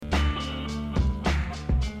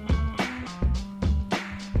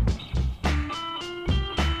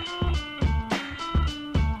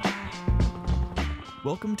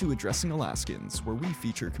Welcome to Addressing Alaskans, where we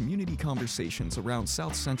feature community conversations around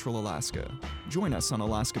South Central Alaska. Join us on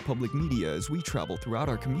Alaska Public Media as we travel throughout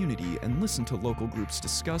our community and listen to local groups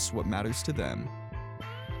discuss what matters to them.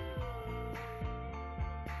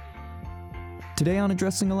 Today on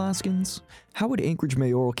Addressing Alaskans, how would Anchorage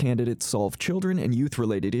mayoral candidates solve children and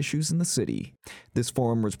youth-related issues in the city? This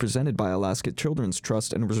forum was presented by Alaska Children's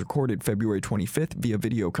Trust and was recorded February 25th via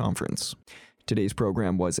video conference. Today's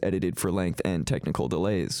program was edited for length and technical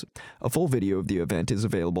delays. A full video of the event is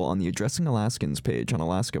available on the Addressing Alaskans page on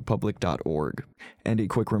alaskapublic.org. And a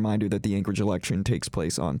quick reminder that the Anchorage election takes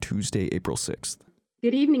place on Tuesday, April 6th.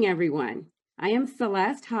 Good evening, everyone. I am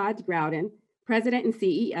Celeste Hodge Groudon, President and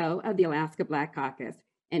CEO of the Alaska Black Caucus,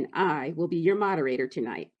 and I will be your moderator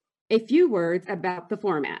tonight. A few words about the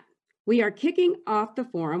format. We are kicking off the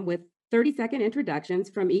forum with 30-second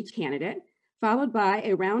introductions from each candidate, followed by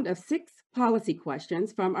a round of 6 policy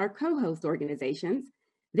questions from our co-host organizations,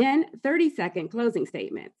 then 30-second closing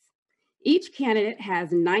statements. Each candidate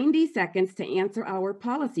has 90 seconds to answer our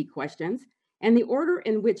policy questions, and the order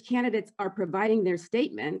in which candidates are providing their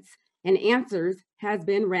statements and answers has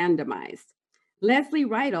been randomized. Leslie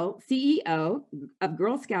Rydell, CEO of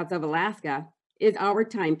Girl Scouts of Alaska, is our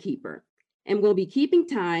timekeeper and will be keeping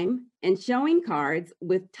time and showing cards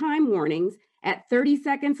with time warnings at 30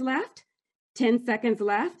 seconds left, 10 seconds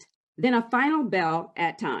left, then a final bell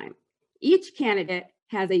at time. Each candidate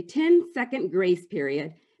has a 10-second grace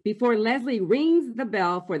period before Leslie rings the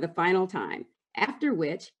bell for the final time, after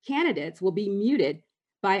which candidates will be muted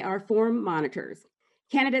by our forum monitors.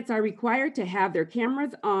 Candidates are required to have their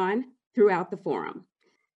cameras on throughout the forum.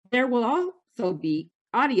 There will also be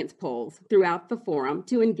audience polls throughout the forum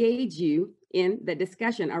to engage you in the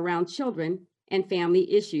discussion around children and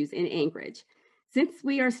family issues in Anchorage. Since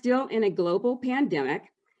we are still in a global pandemic,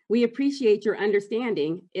 we appreciate your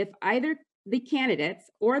understanding if either the candidates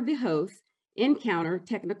or the hosts encounter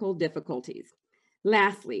technical difficulties.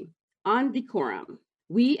 Lastly, on decorum,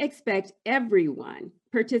 we expect everyone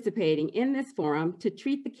participating in this forum to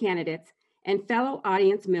treat the candidates and fellow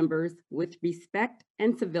audience members with respect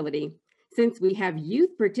and civility, since we have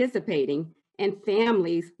youth participating and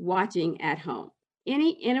families watching at home.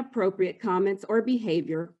 Any inappropriate comments or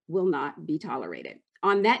behavior will not be tolerated.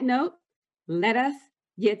 On that note, let us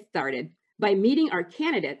get started by meeting our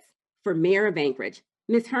candidates for Mayor of Anchorage.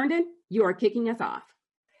 Ms. Herndon, you are kicking us off.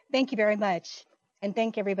 Thank you very much. And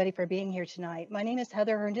thank everybody for being here tonight. My name is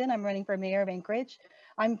Heather Herndon. I'm running for Mayor of Anchorage.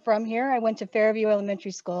 I'm from here. I went to Fairview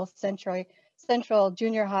Elementary School, Central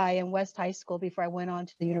Junior High, and West High School before I went on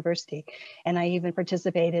to the university. And I even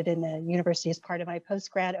participated in the university as part of my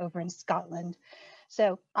post-grad over in Scotland.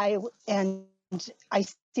 So I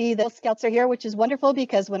see the Scouts are here, which is wonderful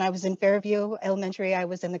because when I was in Fairview Elementary, I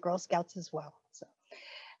was in the Girl Scouts as well. So,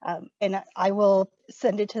 and I will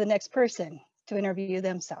send it to the next person to interview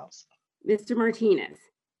themselves. Mr. Martinez,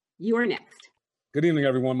 you are next. Good evening,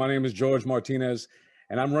 everyone. My name is George Martinez,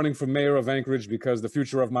 and I'm running for Mayor of Anchorage because the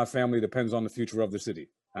future of my family depends on the future of the city.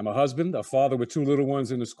 I'm a husband, a father with 2 little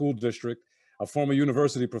ones in the school district, a former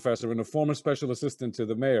university professor, and a former special assistant to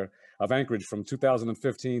the mayor of Anchorage from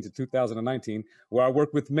 2015 to 2019, where I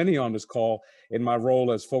worked with many on this call in my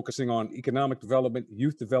role as focusing on economic development,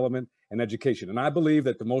 youth development, and education. And I believe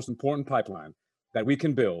that the most important pipeline that we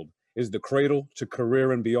can build is the Cradle to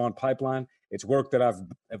Career and Beyond pipeline. It's work that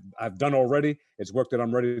I've done already. It's work that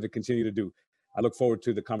I'm ready to continue to do. I look forward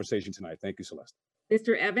to the conversation tonight. Thank you, Celeste.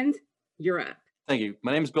 Mr. Evans, you're up. Thank you.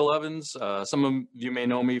 My name is Bill Evans. Some of you may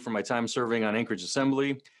know me from my time serving on Anchorage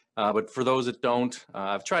Assembly, but for those that don't,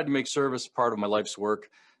 I've tried to make service part of my life's work,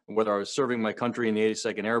 whether I was serving my country in the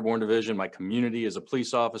 82nd Airborne Division, my community as a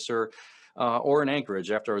police officer, or in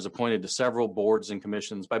Anchorage after I was appointed to several boards and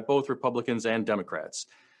commissions by both Republicans and Democrats.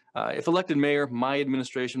 If elected mayor, my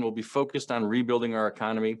administration will be focused on rebuilding our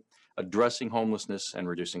economy, addressing homelessness, and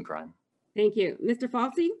reducing crime. Thank you. Mr.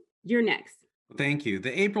 Falsey, you're next. Thank you.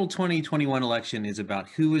 The April 2021 election is about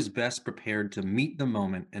who is best prepared to meet the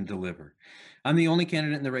moment and deliver. I'm the only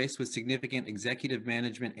candidate in the race with significant executive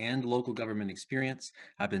management and local government experience.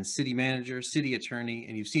 I've been city manager, city attorney,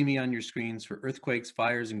 and you've seen me on your screens for earthquakes,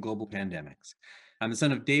 fires, and global pandemics. I'm the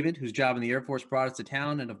son of David, whose job in the Air Force brought us to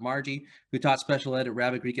town, and of Margie, who taught special ed at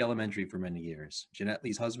Rabbit Creek Elementary for many years. Jeanette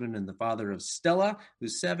Lee's husband and the father of Stella,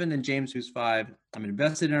 who's 7, and James, who's 5. I'm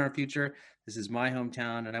invested in our future. This is my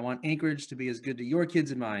hometown, and I want Anchorage to be as good to your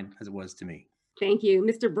kids and mine as it was to me. Thank you.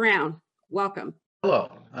 Mr. Brown, welcome.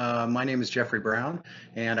 Hello, my name is Jeffrey Brown,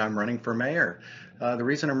 and I'm running for mayor. The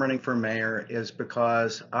reason I'm running for mayor is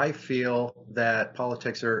because I feel that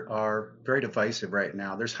politics are very divisive right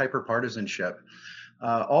now. There's hyperpartisanship.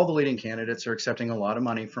 All the leading candidates are accepting a lot of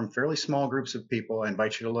money from fairly small groups of people. I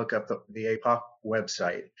invite you to look up the APOC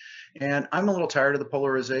website. And I'm a little tired of the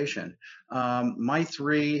polarization. My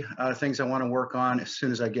three things I want to work on as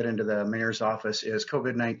soon as I get into the mayor's office is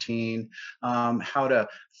COVID-19, how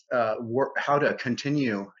to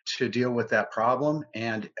continue to deal with that problem,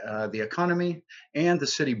 and the economy and the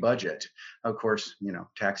city budget. Of course,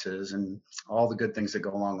 taxes and all the good things that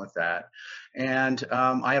go along with that. And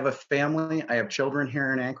I have a family. I have children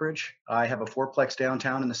here in Anchorage. I have a fourplex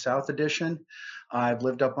downtown in the South Addition. I've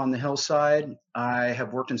lived up on the hillside. I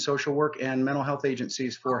have worked in social work and mental health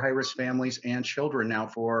agencies for high-risk families and children now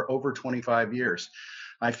for over 25 years.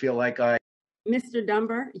 I feel like Mr.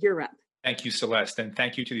 Dunbar, you're up. Thank you, Celeste, and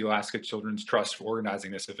thank you to the Alaska Children's Trust for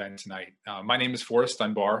organizing this event tonight. My name is Forrest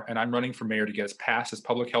Dunbar, and I'm running for mayor to get us past this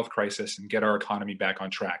public health crisis and get our economy back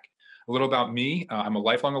on track. A little about me, I'm a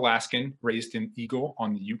lifelong Alaskan, raised in Eagle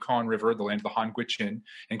on the Yukon River, the land of the Han Gwich'in,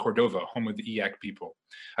 and Cordova, home of the Eyak people.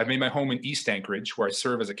 I've made my home in East Anchorage, where I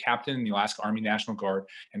serve as a captain in the Alaska Army National Guard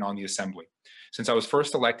and on the Assembly. Since I was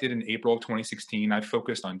first elected in April of 2016, I've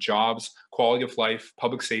focused on jobs, quality of life,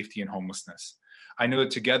 public safety, and homelessness. I know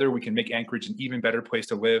that together we can make Anchorage an even better place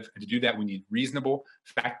to live, and to do that we need reasonable,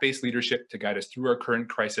 fact-based leadership to guide us through our current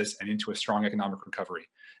crisis and into a strong economic recovery.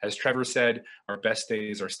 As Trevor said, our best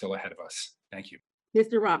days are still ahead of us. Thank you.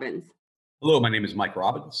 Mr. Robbins. Hello, my name is Mike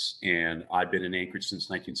Robbins, and I've been in Anchorage since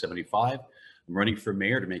 1975. I'm running for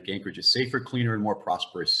mayor to make Anchorage a safer, cleaner, and more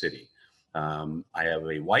prosperous city. I have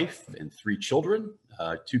a wife and 3 children,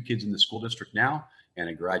 2 kids in the school district now, and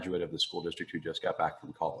a graduate of the school district who just got back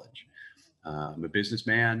from college. I'm a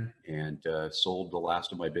businessman and sold the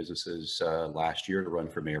last of my businesses last year to run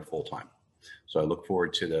for mayor full-time. So I look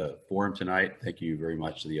forward to the forum tonight. Thank you very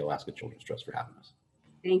much to the Alaska Children's Trust for having us.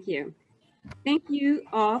 Thank you. Thank you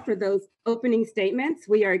all for those opening statements.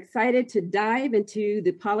 We are excited to dive into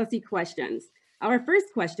the policy questions. Our first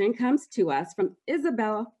question comes to us from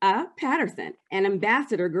Isabella Patterson, an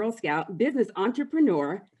ambassador Girl Scout, business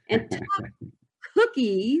entrepreneur, and top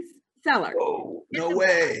cookies seller. Oh, no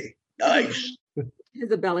way. Nice.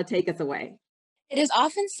 Isabella, take us away. It is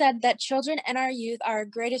often said that children and our youth are our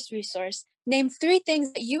greatest resource. Name 3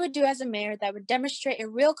 things that you would do as a mayor that would demonstrate a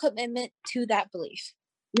real commitment to that belief.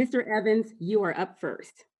 Mr. Evans, you are up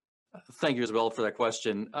first. Thank you, Isabella, for that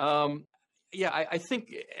question. I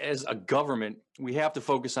think as a government, we have to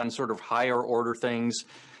focus on sort of higher order things,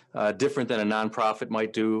 different than a nonprofit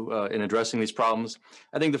might do in addressing these problems.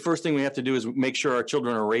 I think the first thing we have to do is make sure our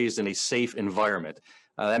children are raised in a safe environment.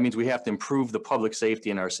 That means we have to improve the public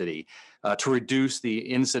safety in our city to reduce the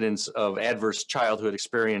incidence of adverse childhood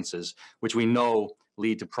experiences, which we know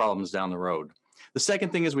lead to problems down the road. The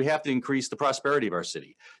second thing is we have to increase the prosperity of our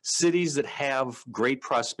city. Cities that have great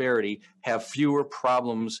prosperity have fewer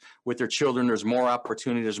problems with their children. There's more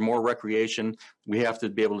opportunity, there's more recreation. We have to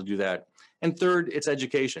be able to do that. And third, it's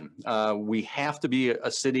education. We have to be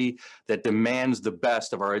a city that demands the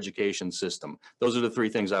best of our education system. Those are the 3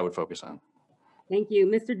 things I would focus on. Thank you.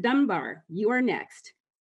 Mr. Dunbar, you are next.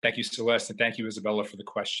 Thank you, Celeste, and thank you, Isabella, for the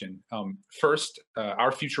question. First,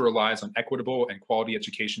 our future relies on equitable and quality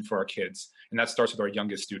education for our kids, and that starts with our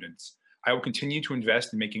youngest students. I will continue to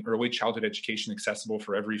invest in making early childhood education accessible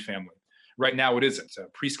for every family. Right now, it isn't.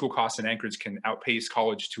 Preschool costs in Anchorage can outpace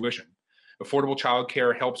college tuition. Affordable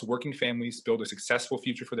childcare helps working families build a successful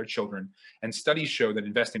future for their children, and studies show that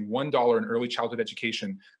investing $1 in early childhood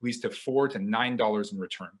education leads to $4 to $9 in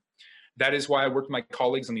return. That is why I worked with my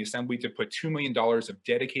colleagues in the Assembly to put $2 million of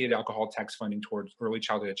dedicated alcohol tax funding towards early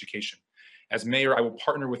childhood education. As mayor, I will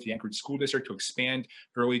partner with the Anchorage School District to expand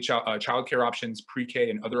early childcare options, pre-K,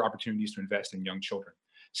 and other opportunities to invest in young children.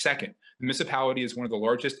 Second, the municipality is one of the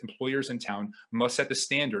largest employers in town, must set the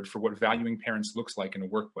standard for what valuing parents looks like in a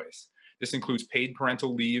workplace. This includes paid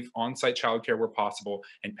parental leave, on-site childcare where possible,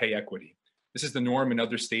 and pay equity. This is the norm in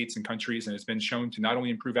other states and countries and has been shown to not only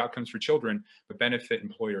improve outcomes for children, but benefit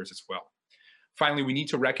employers as well. Finally, we need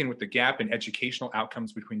to reckon with the gap in educational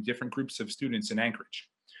outcomes between different groups of students in Anchorage.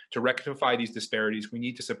 To rectify these disparities, we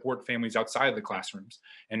need to support families outside of the classrooms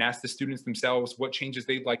and ask the students themselves what changes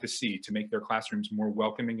they'd like to see to make their classrooms more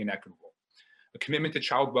welcoming and equitable. A commitment to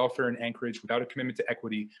child welfare in Anchorage without a commitment to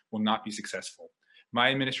equity will not be successful. My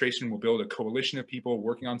administration will build a coalition of people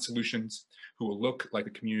working on solutions who will look like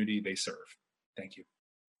the community they serve. Thank you.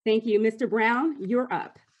 Thank you. Mr. Brown, you're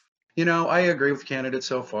up. I agree with candidates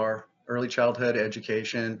so far. Early childhood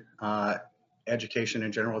education, education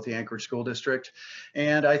in general at the Anchorage School District.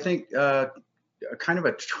 And I think kind of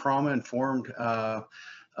a trauma-informed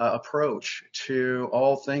approach to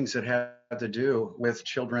all things that have to do with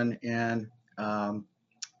children in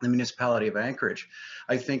the municipality of Anchorage.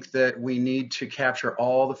 I think that we need to capture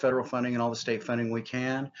all the federal funding and all the state funding we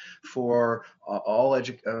can for all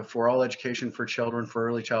education for children, for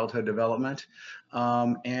early childhood development.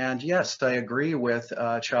 And yes, I agree with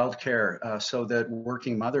childcare so that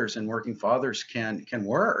working mothers and working fathers can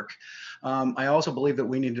work. I also believe that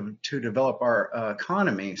we need to develop our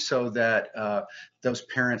economy so that those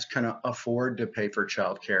parents can afford to pay for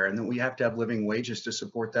childcare, and then we have to have living wages to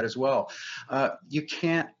support that as well. You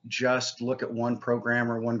can't just look at one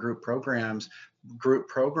program or one group of programs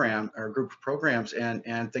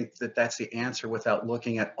and think that that's the answer without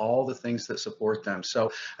looking at all the things that support them.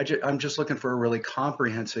 So I'm just looking for a really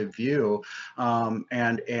comprehensive view,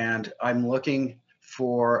 and I'm looking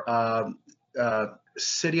for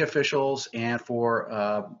city officials and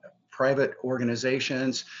for private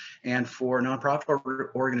organizations and for nonprofit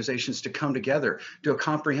organizations to come together, do a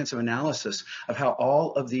comprehensive analysis of how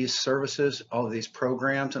all of these services, all of these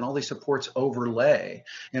programs, and all these supports overlay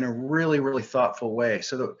in a really, really thoughtful way,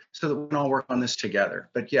 so that we can all work on this together.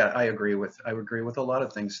 But yeah, I agree with a lot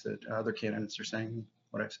of things that other candidates are saying.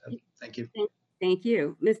 What I've said. Thank you. Thank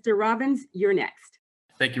you, Mr. Robbins. You're next.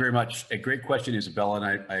 Thank you very much. A great question, Isabella,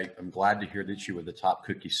 and I'm glad to hear that you were the top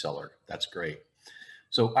cookie seller. That's great.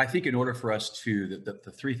 So I think in order for us to,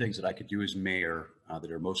 the three things that I could do as mayor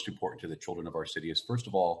that are most important to the children of our city is, first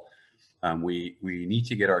of all, we need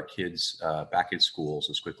to get our kids back in schools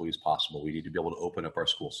as quickly as possible. We need to be able to open up our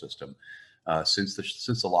school system. Since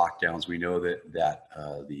the lockdowns, we know that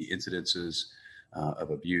the incidences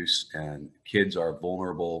of abuse and kids are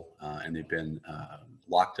vulnerable and they've been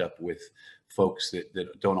locked up with folks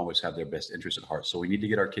that don't always have their best interests at heart. So we need to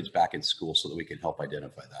get our kids back in school so that we can help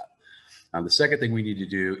identify that. The second thing we need to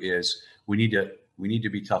do is we need to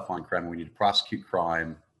be tough on crime. We need to prosecute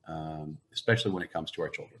crime, especially when it comes to our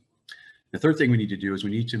children. The third thing we need to do is we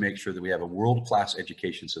need to make sure that we have a world-class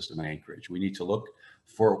education system in Anchorage. We need to look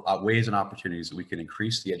for ways and opportunities that we can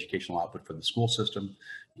increase the educational output for the school system,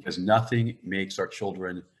 because nothing makes our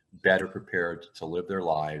children better prepared to live their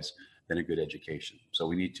lives than a good education. So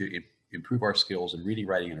we need to improve our skills in reading,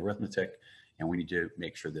 writing, and arithmetic, and we need to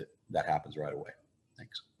make sure that that happens right away.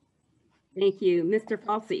 Thanks. Thank you. Mr.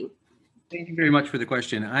 Falsey. Thank you very much for the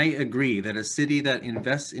question. I agree that a city that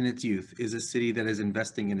invests in its youth is a city that is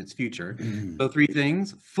investing in its future. So three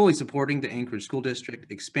things: fully supporting the Anchorage School District,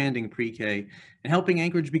 expanding pre-K, and helping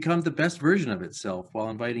Anchorage become the best version of itself while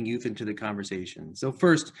inviting youth into the conversation. So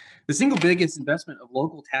first, the single biggest investment of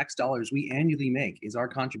local tax dollars we annually make is our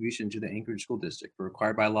contribution to the Anchorage School District. We're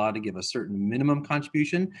required by law to give a certain minimum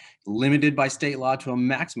contribution, limited by state law to a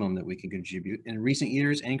maximum that we can contribute. In recent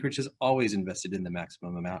years, Anchorage has always invested in the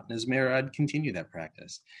maximum amount, and as mayor, I'd continue that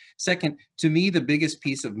practice. Second, to me, the biggest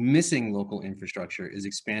piece of missing local infrastructure is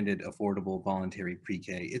expanded, affordable, voluntary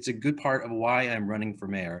pre-K. It's a good part of why I'm running for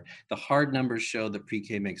mayor. The hard numbers show that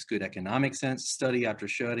pre-K makes good economic sense. Study after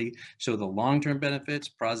study show the long-term benefits.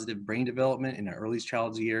 Positive brain development in an early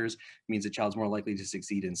child's years means a child's more likely to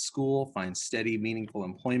succeed in school, find steady, meaningful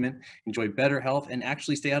employment, enjoy better health, and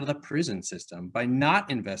actually stay out of the prison system. By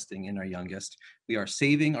not investing in our youngest, we are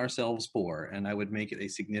saving ourselves poor, and I would make it a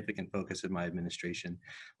significant focus of my administration.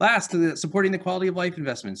 Last, supporting the quality of life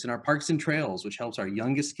investments in our parks and trails, which helps our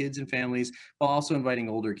youngest kids and families, while also inviting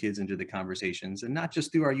older kids into the conversations, and not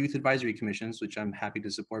just through our youth advisory commissions, which I'm happy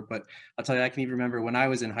to support, but I'll tell you, I can even remember when I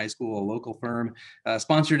was in high school, a local firm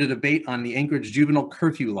sponsored a debate on the Anchorage juvenile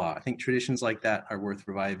curfew law. I think traditions like that are worth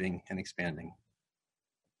reviving and expanding.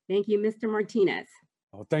 Thank you, Mr. Martinez.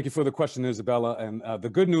 Well, thank you for the question, Isabella. And the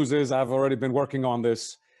good news is I've already been working on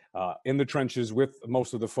this in the trenches with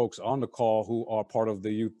most of the folks on the call who are part of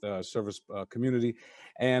the youth service community.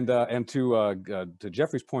 And to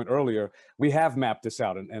Jeffrey's point earlier, we have mapped this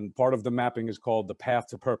out, and part of the mapping is called the path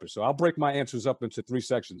to purpose. So I'll break my answers up into three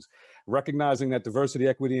sections. Recognizing that diversity,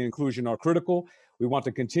 equity, and inclusion are critical. We want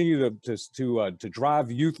to continue to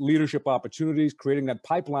drive youth leadership opportunities, creating that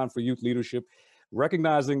pipeline for youth leadership.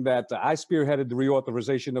 Recognizing that I spearheaded the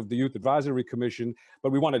reauthorization of the Youth Advisory Commission,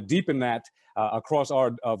 but we want to deepen that across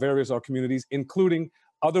our various communities, including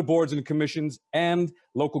other boards and commissions and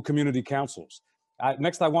local community councils.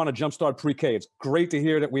 Next, I want to jumpstart pre-K. It's great to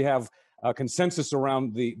hear that we have a consensus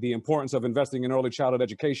around the importance of investing in early childhood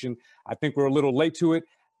education. I think we're a little late to it.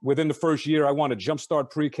 Within the first year, I want to jumpstart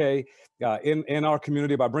pre-K in our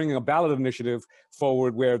community by bringing a ballot initiative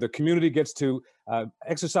forward where the community gets to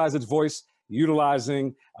exercise its voice,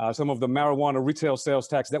 utilizing some of the marijuana retail sales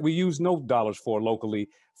tax that we use no dollars for locally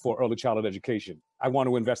for early childhood education. I want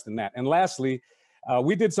to invest in that. And lastly,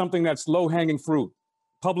 we did something that's low-hanging fruit,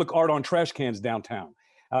 public art on trash cans downtown.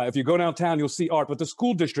 If you go downtown, you'll see art, but the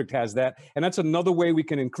school district has that. And that's another way we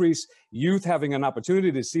can increase youth having an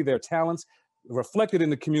opportunity to see their talents reflected in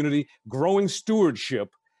the community, growing stewardship,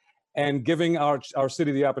 and giving our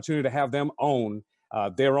city the opportunity to have them own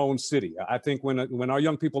their own city. I think when our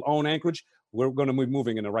young people own Anchorage, we're going to be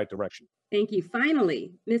moving in the right direction. Thank you.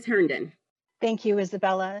 Finally, Ms. Herndon. Thank you,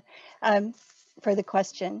 Isabella, for the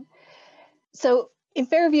question. So in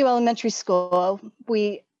Fairview Elementary School,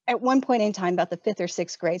 we, at one point in time, about the 5th or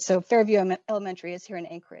 6th grade, so Fairview Elementary is here in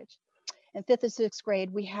Anchorage. In 5th and 6th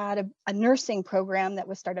grade, we had a nursing program that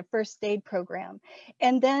was started, a first aid program.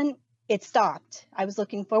 And then it stopped. I was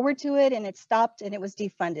looking forward to it and it stopped and it was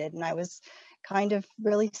defunded. And I was kind of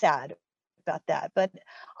really sad about that. But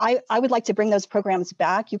I would like to bring those programs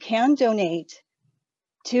back. You can donate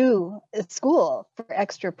to a school for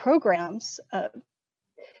extra programs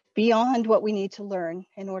beyond what we need to learn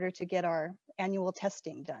in order to get our annual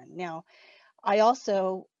testing done. Now, I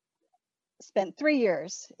also spent 3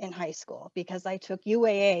 years in high school because I took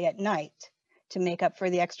UAA at night to make up for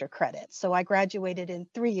the extra credits. So I graduated in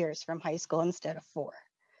 3 years from high school instead of 4.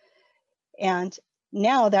 And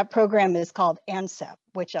now that program is called ANSEP,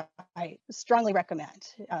 which I strongly recommend.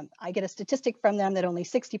 I get a statistic from them that only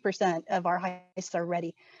 60% of our high schools are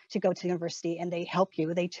ready to go to university, and they help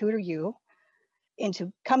you, they tutor you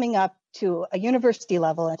into coming up to a university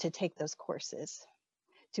level and to take those courses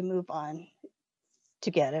to move on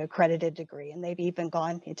to get an accredited degree. And they've even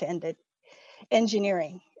gone into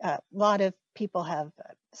engineering. A lot of people have,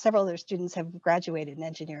 several of their students have graduated in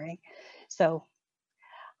engineering. So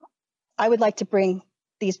I would like to bring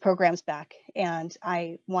these programs back, and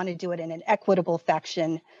I want to do it in an equitable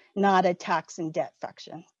fashion, not a tax and debt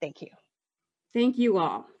fashion. Thank you. Thank you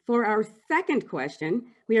all. For our second question,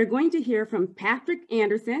 we are going to hear from Patrick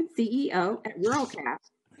Anderson, CEO at RuralCap,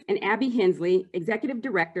 and Abby Hensley, Executive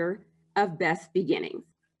Director of Best Beginnings.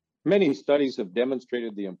 Many studies have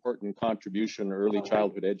demonstrated the important contribution early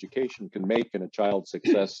childhood education can make in a child's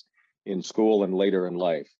success in school and later in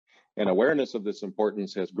life. And awareness of this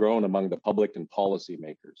importance has grown among the public and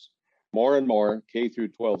policymakers. More and more K through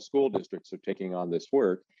 12 school districts are taking on this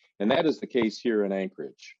work, and that is the case here in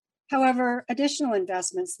Anchorage. However, additional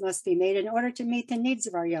investments must be made in order to meet the needs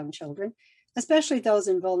of our young children, especially those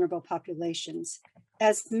in vulnerable populations.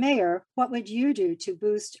 As the mayor, what would you do to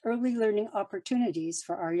boost early learning opportunities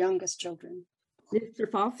for our youngest children? Mr.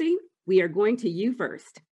 Falsey, we are going to you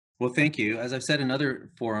first. Well, thank you. As I've said in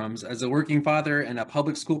other forums, as a working father and a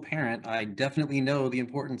public school parent, I definitely know the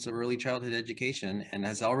importance of early childhood education. And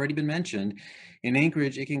as already been mentioned, in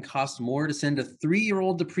Anchorage, it can cost more to send a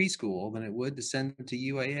 3-year-old to preschool than it would to send them to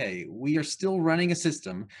UAA. We are still running a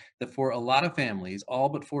system that for a lot of families, all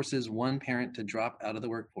but forces one parent to drop out of the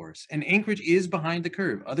workforce. And Anchorage is behind the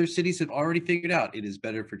curve. Other cities have already figured out it is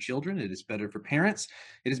better for children, it is better for parents,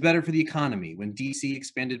 it is better for the economy. When DC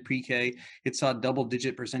expanded pre-K, it saw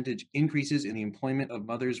double-digit percentage increases in the employment of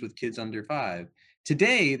mothers with kids under 5.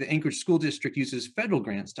 Today, the Anchorage School District uses federal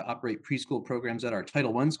grants to operate preschool programs at our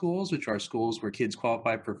Title I schools, which are schools where kids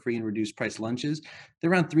qualify for free and reduced price lunches.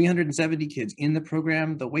 There are around 370 kids in the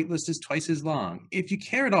program. The wait list is twice as long. If you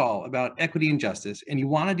care at all about equity and justice and you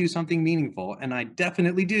want to do something meaningful, and I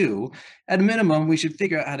definitely do, at a minimum, we should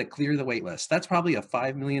figure out how to clear the wait list. That's probably a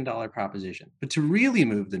 $5 million proposition. But to really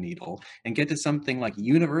move the needle and get to something like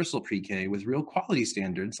universal pre-K with real quality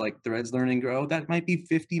standards like Threads Learn and Grow, that might be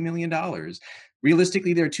 $50 million.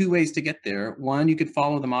 Realistically, there are 2 ways to get there. One, you could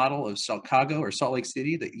follow the model of Chicago or Salt Lake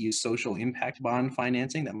City that use social impact bond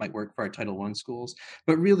financing. That might work for our Title I schools.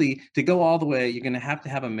 But really, to go all the way, you're going to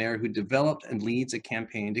have a mayor who developed and leads a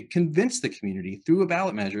campaign to convince the community through a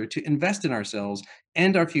ballot measure to invest in ourselves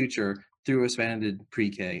and our future through expanded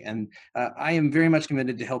pre-K. And I am very much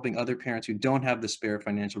committed to helping other parents who don't have the spare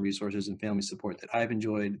financial resources and family support that I've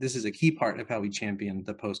enjoyed. This is a key part of how we champion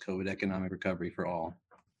the post-COVID economic recovery for all.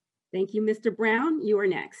 Thank you, Mr. Brown. You are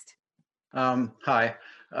next. Hi.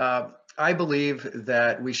 I believe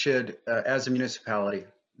that we should, as a municipality,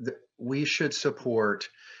 we should support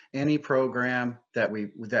any program that we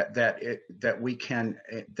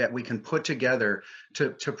can put together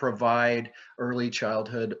to provide early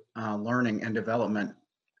childhood learning and development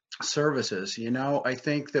services. You know, I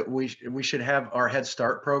think that we should have our Head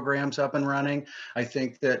Start programs up and running. I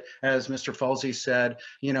think that, as Mr. Falsey said,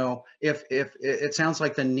 you know, if it sounds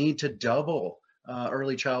like the need to double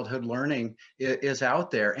early childhood learning is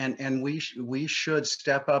out there, and we should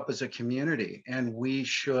step up as a community, and we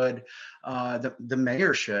should, the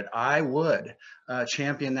mayor should, I would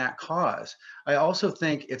champion that cause. I also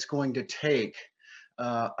think it's going to take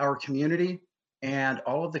our community and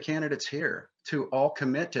all of the candidates here to all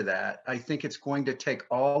commit to that. I think it's going to take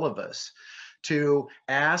all of us to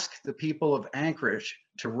ask the people of Anchorage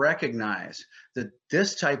to recognize that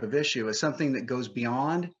this type of issue is something that goes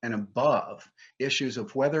beyond and above issues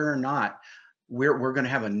of whether or not we're going to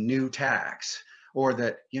have a new tax, or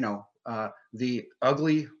that, the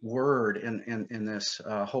ugly word in this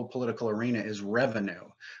whole political arena is revenue.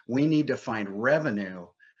 We need to find revenue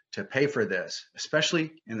to pay for this,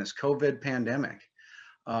 especially in this COVID pandemic.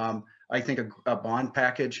 I think a bond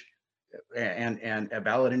package and a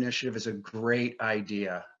ballot initiative is a great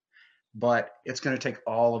idea, but it's going to take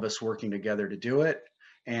all of us working together to do it.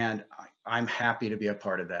 And I'm happy to be a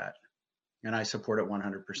part of that. And I support it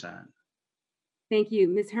 100%. Thank you.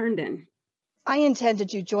 Ms. Herndon. I intend to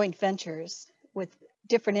do joint ventures with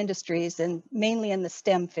different industries and mainly in the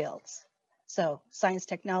STEM fields. So science,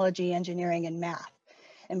 technology, engineering, and math,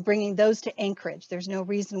 and bringing those to Anchorage. There's no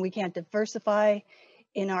reason we can't diversify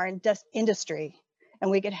in our industry,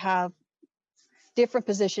 and we could have different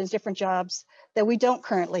positions, different jobs that we don't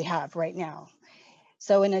currently have right now.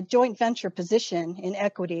 So in a joint venture position in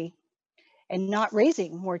equity, and not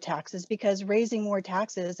raising more taxes, because raising more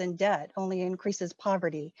taxes and debt only increases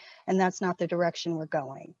poverty, and that's not the direction we're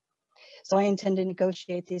going. So I intend to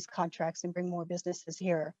negotiate these contracts and bring more businesses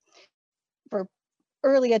here. For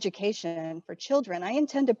early education for children, I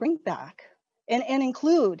intend to bring back and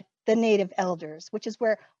include the Native elders, which is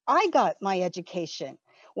where I got my education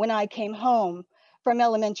when I came home from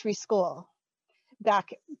elementary school.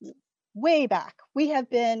 Way back, we have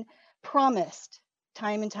been promised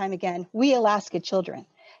time and time again, we Alaska children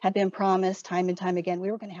have been promised time and time again, we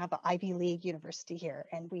were going to have an Ivy League university here,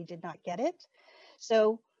 and we did not get it.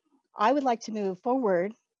 So I would like to move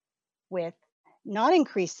forward with not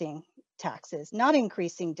increasing taxes, not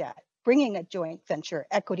increasing debt, bringing a joint venture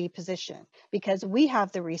equity position, because we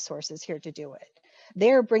have the resources here to do it.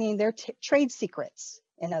 They're bringing their trade secrets,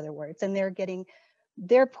 in other words, and they're getting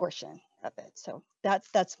their portion of it. So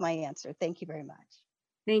that's my answer. Thank you very much.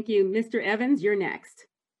 Thank you. Mr. Evans, you're next.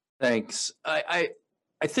 Thanks. I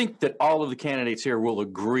think that all of the candidates here will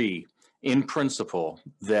agree in principle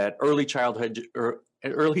that early childhood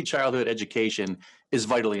education is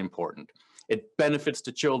vitally important. It benefits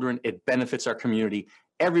the children. It benefits our community.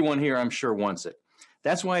 Everyone here, I'm sure, wants it.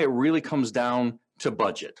 That's why it really comes down to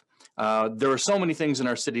budget. There are so many things in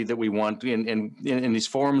our city that we want. In these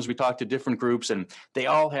forums, we talk to different groups, and they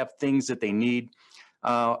all have things that they need.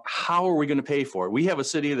 How are we going to pay for it? We have a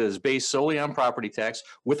city that is based solely on property tax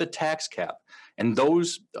with a tax cap. And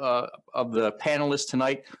those of the panelists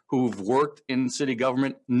tonight who've worked in city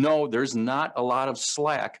government know there's not a lot of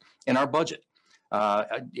slack in our budget.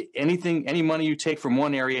 Any money you take from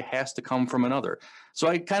one area has to come from another. So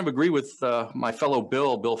I kind of agree with my fellow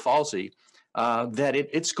Bill Falsey, that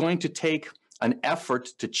it's going to take an effort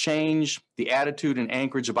to change the attitude in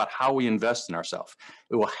Anchorage about how we invest in ourselves.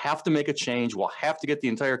 We will have to make a change. We'll have to get the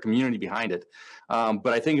entire community behind it. But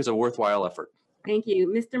I think it's a worthwhile effort. Thank you.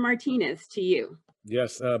 Mr. Martinez, to you.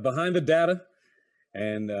 Yes, behind the data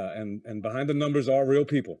and behind the numbers are real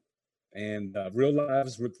people and real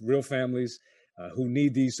lives with real families who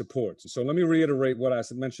need these supports. So let me reiterate what I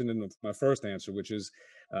mentioned in my first answer, which is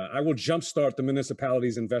I will jumpstart the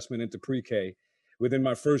municipality's investment into pre-K within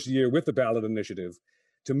my first year with the ballot initiative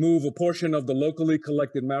to move a portion of the locally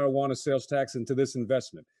collected marijuana sales tax into this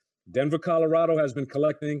investment. Denver, Colorado has been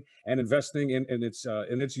collecting and investing in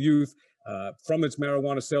its youth from its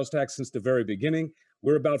marijuana sales tax since the very beginning.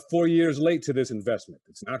 We're about 4 years late to this investment.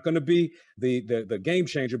 It's not going to be the game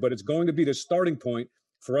changer, but it's going to be the starting point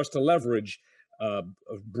for us to leverage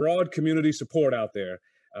broad community support out there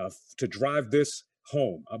to drive this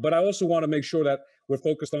home. But I also want to make sure that we're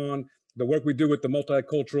focused on the work we do with the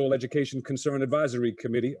Multicultural Education Concern Advisory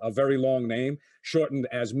Committee, a very long name, shortened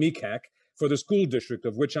as MECAC, for the school district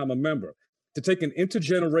of which I'm a member, to take an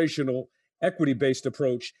intergenerational equity-based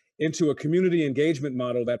approach into a community engagement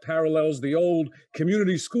model that parallels the old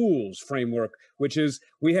community schools framework, which is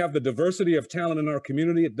we have the diversity of talent in our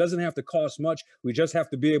community. It doesn't have to cost much. We just have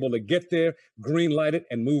to be able to get there, green light it,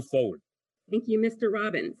 and move forward. Thank you, Mr.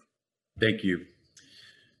 Robbins. Thank you.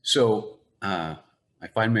 So I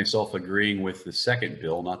find myself agreeing with the second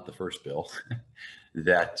bill, not the first bill,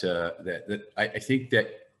 that I think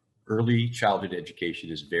that early childhood education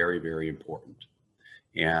is very, very important.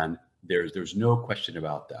 And there's no question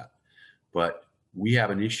about that. But we have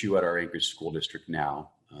an issue at our Anchorage School District now,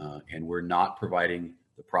 and we're not providing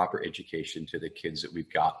the proper education to the kids that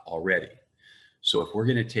we've got already. So if we're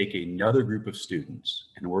going to take another group of students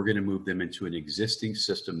and we're going to move them into an existing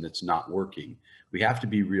system that's not working, we have to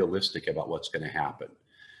be realistic about what's going to happen.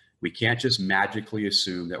 We can't just magically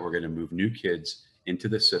assume that we're going to move new kids into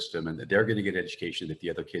the system and that they're going to get education that the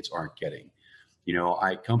other kids aren't getting. You know,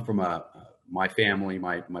 I come from my family,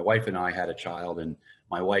 my wife and I had a child, and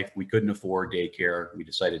my wife, we couldn't afford daycare. We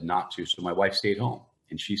decided not to. So my wife stayed home,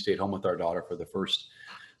 and she stayed home with our daughter for the first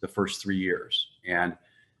 3 years. And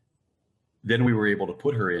then we were able to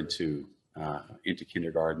put her into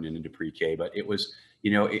kindergarten and into pre-K. But it was,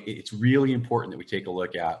 it's really important that we take a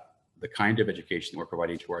look at the kind of education that we're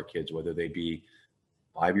providing to our kids, whether they be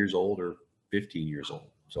 5 years old or 15 years old.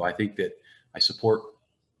 So I think that I support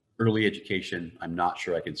early education. I'm not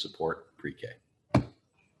sure I can support pre-K.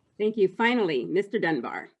 Thank you. Finally, Mr.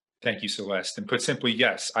 Dunbar. Thank you, Celeste. And put simply,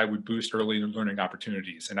 yes, I would boost early learning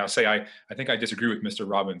opportunities. And I'll say, I think I disagree with Mr.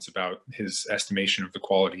 Robbins about his estimation of the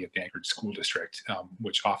quality at the Anchorage School District,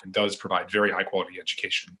 which often does provide very high quality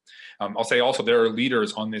education. I'll say also, there are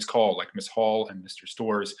leaders on this call like Ms. Hall and Mr.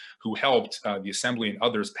 Storrs who helped the Assembly and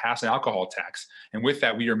others pass an alcohol tax. And with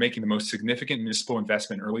that, we are making the most significant municipal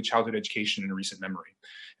investment in early childhood education in recent memory.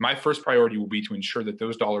 My first priority will be to ensure that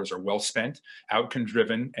those dollars are well spent, outcome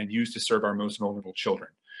driven, and used to serve our most vulnerable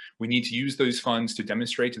children. We need to use those funds to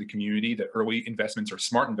demonstrate to the community that early investments are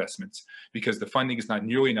smart investments because the funding is not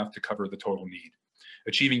nearly enough to cover the total need.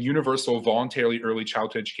 Achieving universal voluntarily early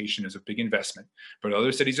childhood education is a big investment, but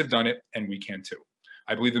other cities have done it and we can too.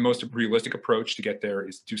 I believe the most realistic approach to get there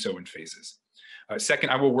is to do so in phases. Second,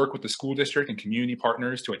 I will work with the school district and community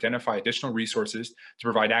partners to identify additional resources to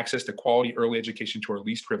provide access to quality early education to our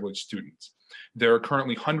least privileged students. There are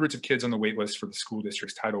currently hundreds of kids on the wait list for the school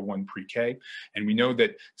district's Title I pre-K, and we know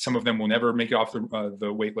that some of them will never make it off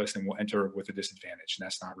the wait list and will enter with a disadvantage, and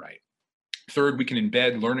that's not right. Third, we can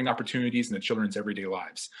embed learning opportunities in the children's everyday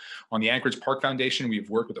lives. On the Anchorage Park Foundation, we have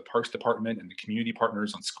worked with the Parks Department and the community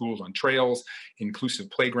partners on schools on trails, inclusive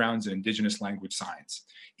playgrounds, and Indigenous language science.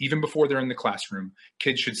 Even before they're in the classroom,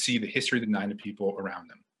 kids should see the history of the Native people around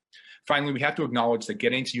them. Finally, we have to acknowledge that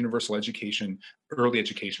getting to universal education, early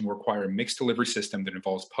education, will require a mixed delivery system that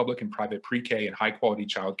involves public and private pre-K and high-quality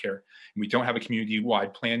childcare. And we don't have a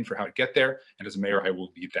community-wide plan for how to get there. And as a mayor, I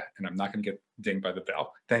will lead that. And I'm not going to get dinged by the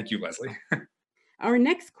bell. Thank you, Leslie. Our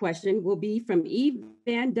next question will be from Eve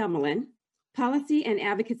Van Dummelen, Policy and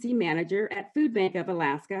Advocacy Manager at Food Bank of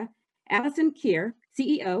Alaska, Allison Keir,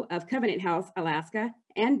 CEO of Covenant House Alaska,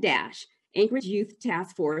 and Dash, Anchorage Youth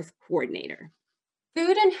Task Force Coordinator.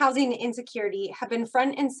 Food and housing insecurity have been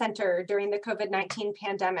front and center during the COVID-19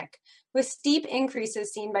 pandemic, with steep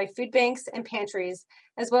increases seen by food banks and pantries,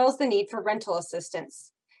 as well as the need for rental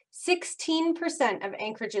assistance. 16% of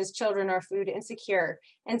Anchorage's children are food insecure,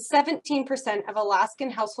 and 17% of Alaskan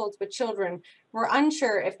households with children were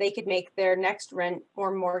unsure if they could make their next rent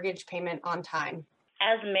or mortgage payment on time.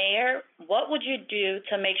 As mayor, what would you do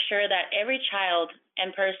to make sure that every child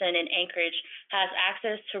and person in Anchorage has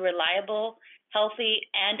access to reliable, healthy,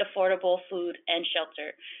 and affordable food and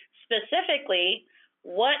shelter? Specifically,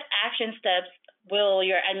 what action steps will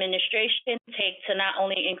your administration take to not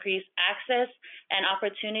only increase access and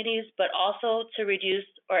opportunities, but also to reduce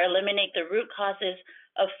or eliminate the root causes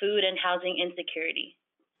of food and housing insecurity?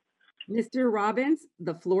 Mr. Robbins,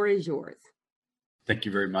 the floor is yours. Thank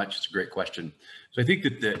you very much. It's a great question. So I think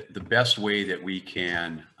that the best way that we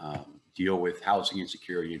can deal with housing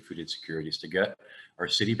insecurity and food insecurity is to get our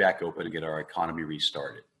city back open and get our economy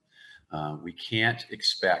restarted. We can't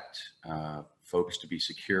expect folks to be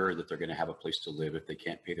secure that they're going to have a place to live if they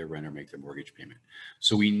can't pay their rent or make their mortgage payment.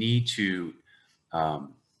 So we need to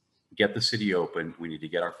get the city open. We need to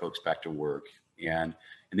get our folks back to work. And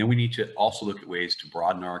then we need to also look at ways to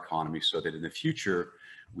broaden our economy so that in the future,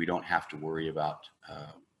 we don't have to worry about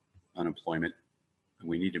unemployment. And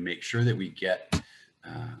we need to make sure that we give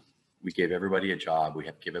everybody a job. We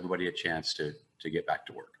have to give everybody a chance to get back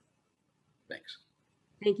to work. Thanks.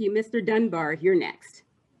 Thank you. Mr. Dunbar, you're next.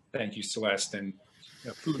 Thank you, Celeste. And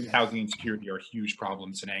food and housing insecurity are huge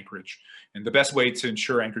problems in Anchorage. And the best way to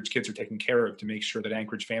ensure Anchorage kids are taken care of to make sure that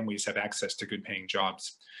Anchorage families have access to good paying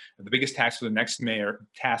jobs. The biggest task for the next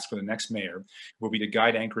mayor will be to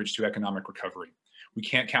guide Anchorage to economic recovery. We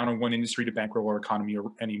can't count on one industry to bankroll our economy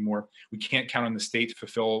anymore. We can't count on the state to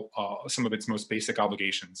fulfill some of its most basic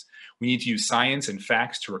obligations. We need to use science and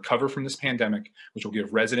facts to recover from this pandemic, which will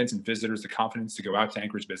give residents and visitors the confidence to go out to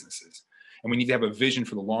Anchorage businesses. And we need to have a vision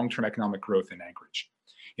for the long-term economic growth in Anchorage.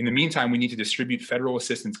 In the meantime, we need to distribute federal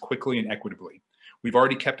assistance quickly and equitably. We've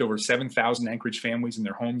already kept over 7,000 Anchorage families in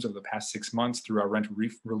their homes over the past 6 months through our rent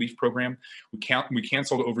relief program. We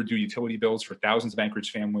canceled overdue utility bills for thousands of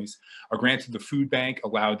Anchorage families. Our grant to the food bank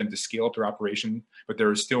allowed them to scale up their operation, but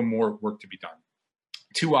there is still more work to be done.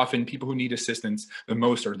 Too often, people who need assistance the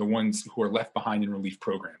most are the ones who are left behind in relief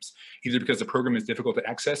programs, either because the program is difficult to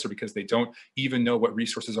access or because they don't even know what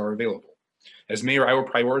resources are available. As mayor, I will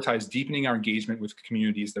prioritize deepening our engagement with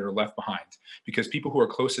communities that are left behind, because people who are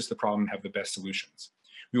closest to the problem have the best solutions.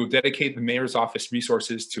 We will dedicate the mayor's office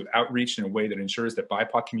resources to outreach in a way that ensures that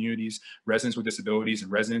BIPOC communities, residents with disabilities,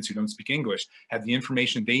 and residents who don't speak English have the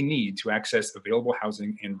information they need to access available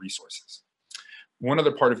housing and resources. One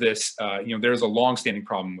other part of this, there's a long-standing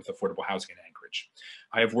problem with affordable housing in Anchorage.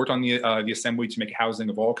 I have worked on the Assembly to make housing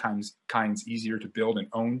of all kinds easier to build and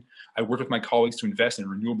own. I worked with my colleagues to invest in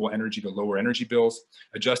renewable energy to lower energy bills,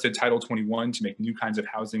 adjusted Title 21 to make new kinds of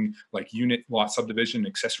housing like unit, lot subdivision, and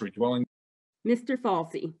accessory dwelling. Mr.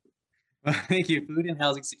 Falsey. Thank you. Food and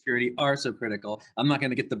housing security are so critical. I'm not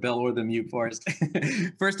going to get the bell or the mute first.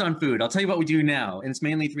 First on food, I'll tell you what we do now, and it's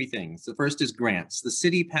mainly three things. The first is grants. The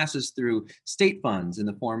city passes through state funds in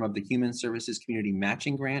the form of the Human Services Community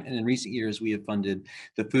Matching Grant, and in recent years, we have funded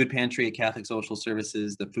the Food Pantry at Catholic Social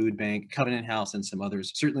Services, the Food Bank, Covenant House, and some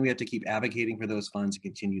others. Certainly, we have to keep advocating for those funds and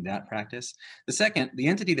continue that practice. The second, the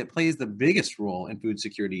entity that plays the biggest role in food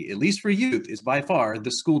security, at least for youth, is by far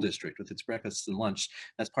the school district with its breakfast and lunch.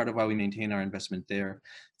 That's part of why we maintain our investment there.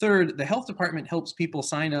 Third, the health department helps people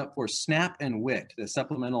sign up for SNAP and WIC, the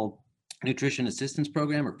Supplemental Nutrition Assistance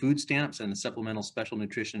Program, or food stamps, and the Supplemental Special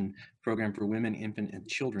Nutrition Program for women, infant, and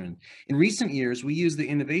children. In recent years, we use the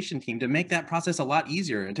innovation team to make that process a lot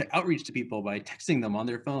easier and to outreach to people by texting them on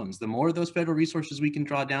their phones. The more of those federal resources we can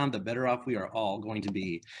draw down, the better off we are all going to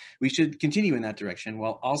be. We should continue in that direction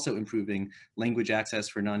while also improving language access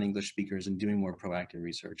for non-English speakers and doing more proactive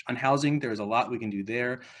research. On housing, there's a lot we can do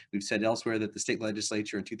there. We've said elsewhere that the state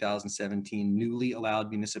legislature in 2017 newly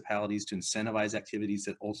allowed municipalities to incentivize activities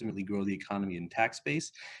that ultimately grow the economy and tax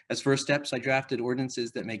base. As first steps, I drafted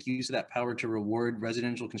ordinances that make use of that power to reward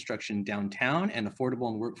residential construction downtown and affordable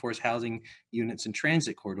and workforce housing units and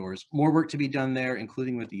transit corridors. More work to be done there,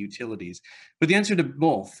 including with the utilities. But the answer to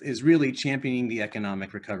both is really championing the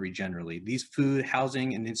economic recovery generally. These food,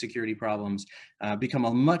 housing, and insecurity problems become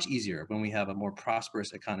much easier when we have a more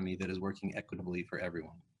prosperous economy that is working equitably for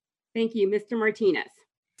everyone. Thank you. Mr. Martinez.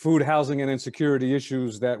 Food, housing, and insecurity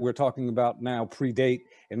issues that we're talking about now predate,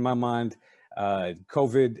 in my mind,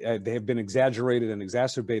 COVID. They have been exaggerated and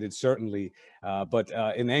exacerbated, certainly. But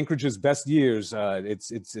in Anchorage's best years, I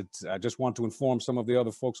just want to inform some of the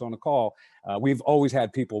other folks on the call, we've always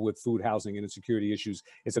had people with food, housing, and insecurity issues.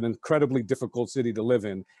 It's an incredibly difficult city to live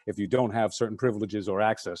in if you don't have certain privileges or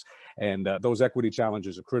access, and those equity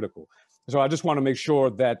challenges are critical. So I just want to make sure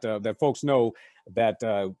that that folks know that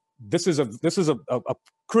this is a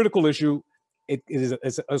critical issue.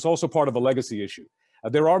 It's also part of a legacy issue.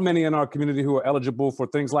 There are many in our community who are eligible for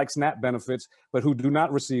things like SNAP benefits, but who do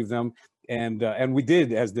not receive them. And we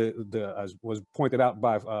did, as was pointed out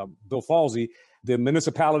by Bill Falsey, the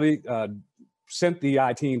municipality sent the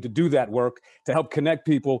I-team to do that work to help connect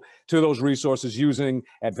people to those resources using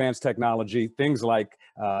advanced technology, things like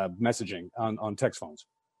messaging on text phones.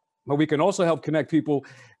 But we can also help connect people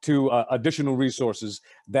to additional resources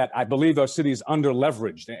that I believe our city is under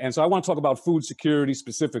leveraged. And so I want to talk about food security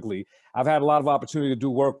specifically. I've had a lot of opportunity to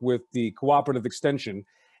do work with the cooperative extension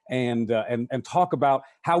and talk about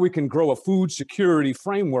how we can grow a food security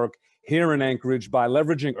framework here in Anchorage by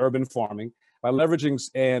leveraging urban farming, by leveraging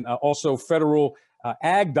and also federal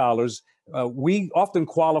ag dollars. We often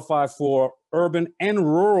qualify for urban and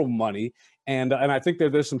rural money. And I think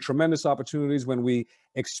that there's some tremendous opportunities when we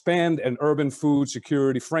expand an urban food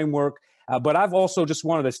security framework. But I've also just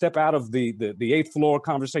wanted to step out of the eighth floor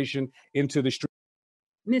conversation into the street.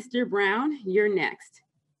 Mr. Brown, you're next.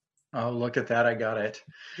 Oh, look at that. I got it.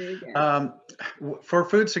 Very good. For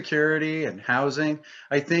food security and housing,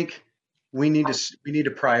 I think we need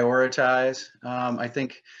to prioritize. I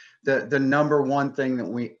think the number one thing that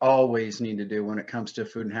we always need to do when it comes to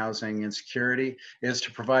food and housing and security is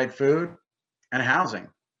to provide food and housing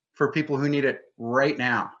for people who need it right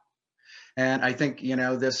now. And I think, you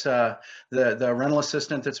know, this the rental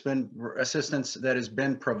assistance that has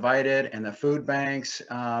been provided, and the food banks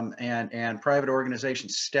and private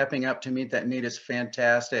organizations stepping up to meet that need is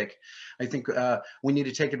fantastic. I think we need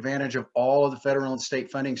to take advantage of all of the federal and state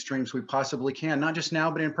funding streams we possibly can, not just now,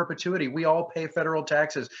 but in perpetuity. We all pay federal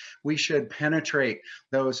taxes. We should penetrate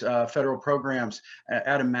those federal programs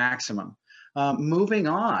at a maximum. Moving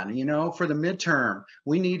on, you know, for the midterm,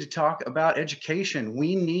 we need to talk about education.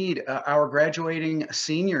 We need our graduating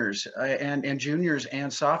seniors and juniors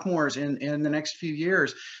and sophomores in the next few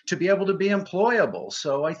years to be able to be employable.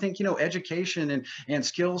 So I think, you know, education and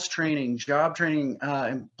skills training, job training,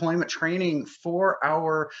 employment training for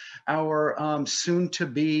our soon to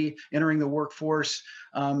be entering the workforce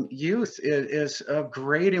youth is of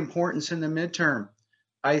great importance in the midterm.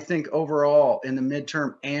 I think overall in the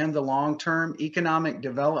midterm and the long term, economic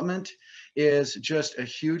development is just a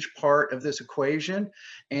huge part of this equation.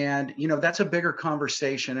 And, you know, that's a bigger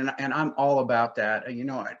conversation. And I'm all about that. You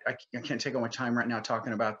know, I can't take all my time right now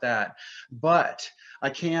talking about that. But I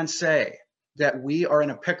can say that we are in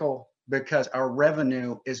a pickle because our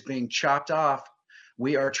revenue is being chopped off.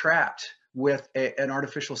 We are trapped with an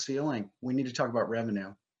artificial ceiling. We need to talk about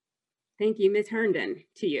revenue. Thank you. Ms. Herndon,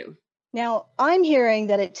 to you. Now, I'm hearing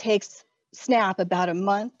that it takes SNAP about a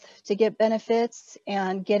month to get benefits,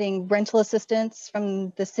 and getting rental assistance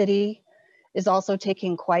from the city is also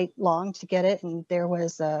taking quite long to get it. And there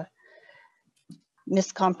was a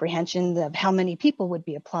miscomprehension of how many people would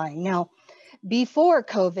be applying. Now, before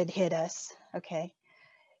COVID hit us, okay,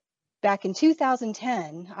 back in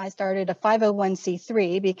 2010, I started a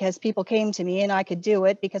 501c3 because people came to me and I could do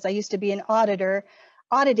it because I used to be an auditor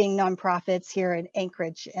auditing nonprofits here in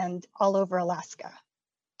Anchorage and all over Alaska.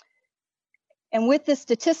 And with the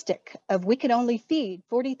statistic of we could only feed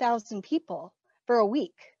 40,000 people for a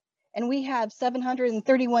week, and we have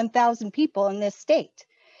 731,000 people in this state.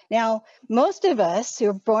 Now, most of us who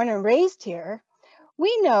are born and raised here,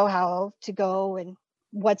 we know how to go and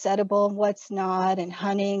what's edible and what's not, and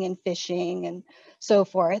hunting and fishing and so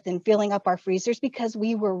forth, and filling up our freezers because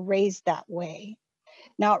we were raised that way,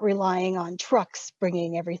 not relying on trucks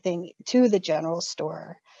bringing everything to the general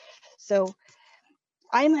store. So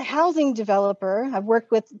I'm a housing developer. I've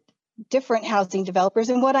worked with different housing developers,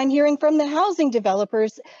 and what I'm hearing from the housing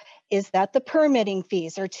developers is that the permitting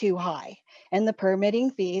fees are too high. And the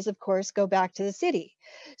permitting fees, of course, go back to the city.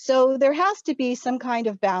 So there has to be some kind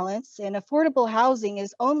of balance, and affordable housing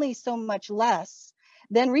is only so much less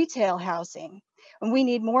than retail housing. And we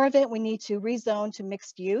need more of it. We need to rezone to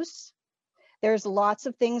mixed use. There's lots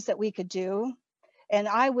of things that we could do. And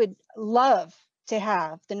I would love to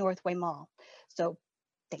have the Northway Mall. So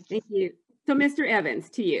thank you. Thank you. So Mr. Evans,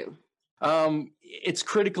 to you. It's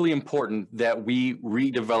critically important that we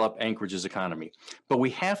redevelop Anchorage's economy, but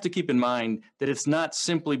we have to keep in mind that it's not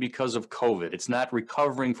simply because of COVID. It's not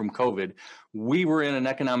recovering from COVID. We were in an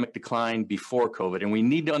economic decline before COVID, and we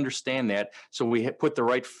need to understand that so we put the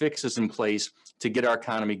right fixes in place to get our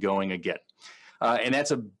economy going again. And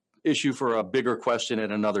that's an issue for a bigger question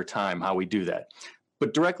at another time, how we do that.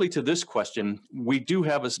 But directly to this question, we do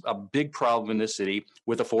have a big problem in this city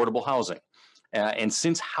with affordable housing. And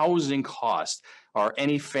since housing costs are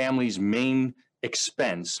any family's main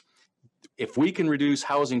expense, if we can reduce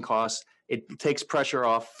housing costs, it takes pressure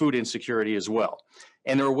off food insecurity as well.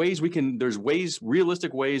 And there are ways there's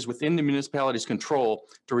realistic ways within the municipality's control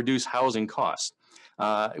to reduce housing costs.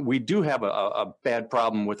 We do have a bad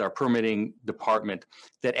problem with our permitting department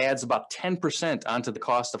that adds about 10% onto the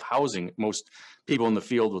cost of housing. Most people in the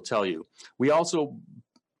field will tell you. We also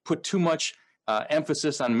put too much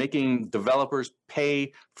emphasis on making developers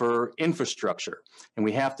pay for infrastructure, and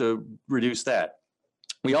we have to reduce that.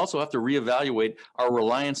 We also have to reevaluate our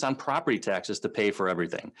reliance on property taxes to pay for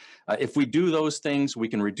everything. If we do those things, we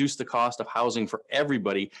can reduce the cost of housing for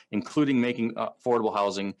everybody, including making affordable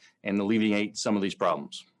housing, and alleviate some of these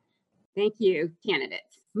problems. Thank you,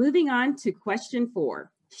 candidates. Moving on to question 4.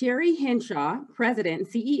 Sherry Henshaw, President and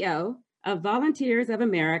CEO of Volunteers of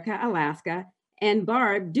America, Alaska, and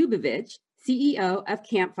Barb Dubovich, CEO of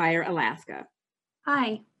Campfire Alaska.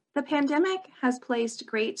 Hi. The pandemic has placed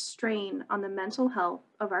great strain on the mental health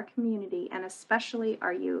of our community and especially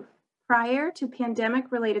our youth. Prior to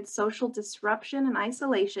pandemic-related social disruption and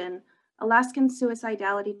isolation, Alaskan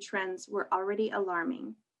suicidality trends were already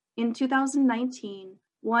alarming. In 2019,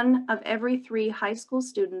 1 of every 3 high school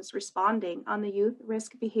students responding on the Youth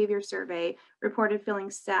Risk Behavior Survey reported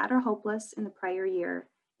feeling sad or hopeless in the prior year,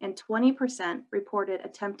 and 20% reported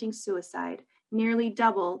attempting suicide, nearly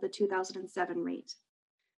double the 2007 rate.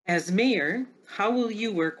 As mayor, how will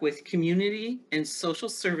you work with community and social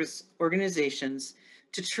service organizations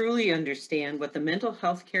to truly understand what the mental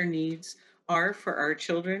health care needs are for our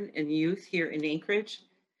children and youth here in Anchorage,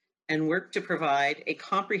 and work to provide a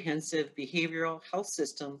comprehensive behavioral health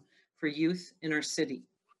system for youth in our city?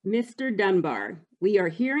 Mr. Dunbar, we are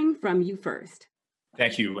hearing from you first.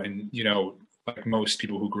 Thank you. And, you know, like most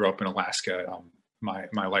people who grew up in Alaska,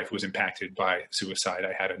 my life was impacted by suicide.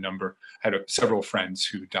 I had several friends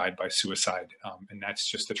who died by suicide, and that's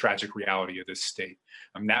just the tragic reality of this state.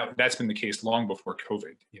 Now that's been the case long before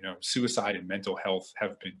COVID. You know, suicide and mental health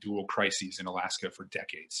have been dual crises in Alaska for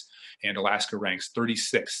decades, and Alaska ranks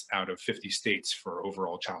 36th out of 50 states for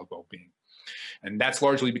overall child well-being. And that's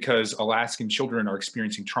largely because Alaskan children are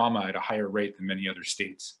experiencing trauma at a higher rate than many other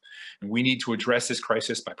states. And we need to address this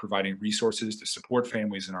crisis by providing resources to support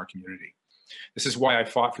families in our community. This is why I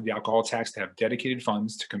fought for the alcohol tax to have dedicated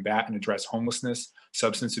funds to combat and address homelessness,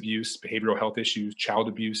 substance abuse, behavioral health issues, child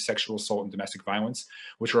abuse, sexual assault, and domestic violence,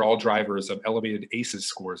 which are all drivers of elevated ACEs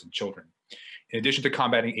scores in children. In addition to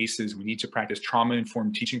combating ACEs, we need to practice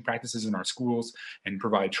trauma-informed teaching practices in our schools and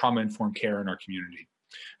provide trauma-informed care in our community.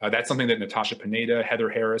 That's something that Natasha Pineda, Heather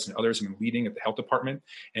Harris, and others have been leading at the health department,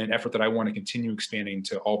 and an effort that I want to continue expanding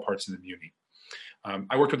to all parts of the community.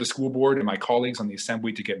 I worked with the school board and my colleagues on the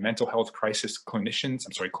assembly to get mental health crisis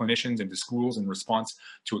clinicians into schools in response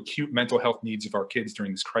to acute mental health needs of our kids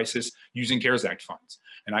during this crisis using CARES Act funds.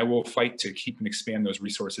 And I will fight to keep and expand those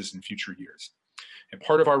resources in future years. And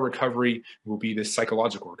part of our recovery will be this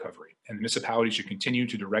psychological recovery. And the municipality should continue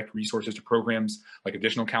to direct resources to programs like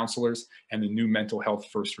additional counselors and the new mental health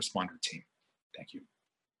first responder team. Thank you.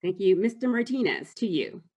 Thank you. Mr. Martinez, to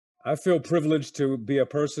you. I feel privileged to be a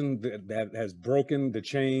person that has broken the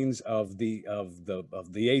chains of the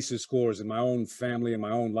ACEs scores in my own family and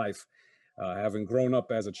my own life, having grown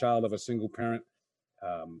up as a child of a single parent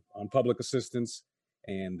on public assistance,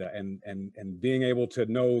 and being able to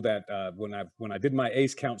know that when I did my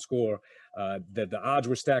ACE count score, that the odds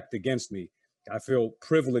were stacked against me. I feel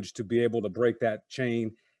privileged to be able to break that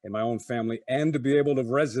chain in my own family and to be able to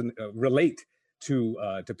relate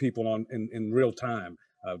to people in real time.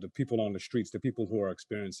 The people on the streets, the people who are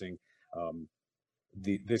experiencing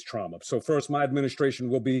this trauma. So first, my administration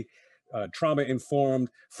will be trauma informed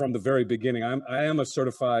from the very beginning. I am a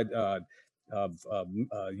certified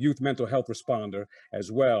youth mental health responder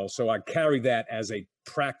as well. So I carry that as a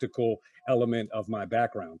practical element of my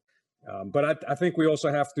background. But I think we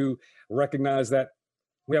also have to recognize that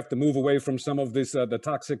we have to move away from some of this, the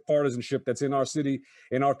toxic partisanship that's in our city,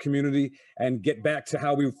 in our community, and get back to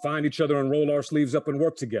how we find each other and roll our sleeves up and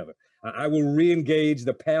work together. I will re-engage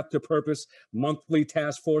the Path to Purpose monthly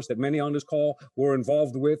task force that many on this call were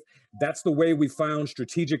involved with. That's the way we found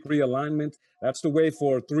strategic realignment. That's the way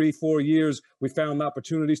for 3-4 years we found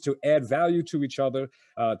opportunities to add value to each other,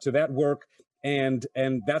 to that work. And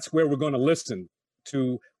that's where we're going to listen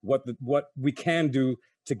to what we can do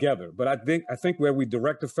together. But I think where we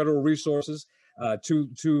direct the federal resources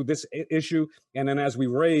to this issue, and then as we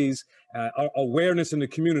raise our awareness in the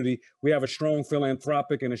community, we have a strong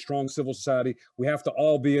philanthropic and a strong civil society. We have to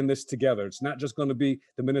all be in this together. It's not just going to be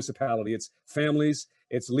the municipality. It's families,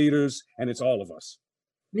 it's leaders, and it's all of us.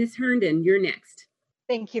 Ms. Herndon, you're next.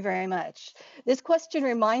 Thank you very much. This question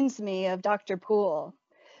reminds me of Dr. Poole,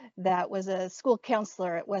 that was a school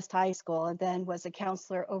counselor at West High School and then was a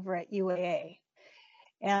counselor over at UAA.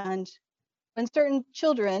 And when certain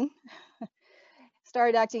children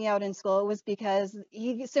started acting out in school, it was because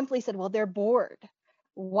he simply said, well, they're bored.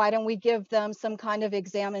 Why don't we give them some kind of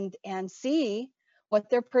exam and see what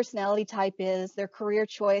their personality type is, their career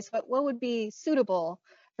choice, what would be suitable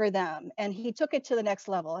for them? And he took it to the next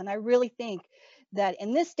level. And I really think that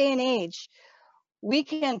in this day and age, we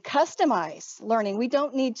can customize learning. We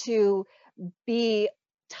don't need to be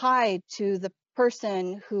tied to the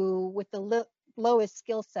person who with the lowest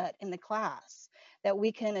skill set in the class, that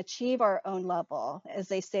we can achieve our own level. As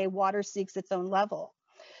they say, water seeks its own level.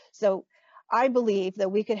 So I believe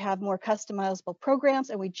that we could have more customizable programs,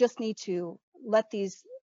 and we just need to let these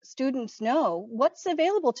students know what's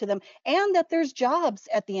available to them and that there's jobs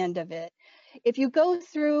at the end of it. If you go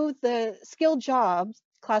through the skilled jobs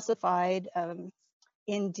classified,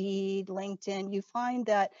 Indeed, LinkedIn, you find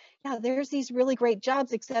that, yeah, there's these really great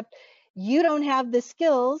jobs, except you don't have the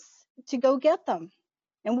skills to go get them.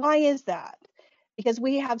 And why is that? Because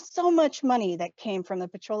we have so much money that came from the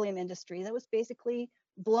petroleum industry that was basically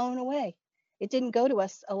blown away. It didn't go to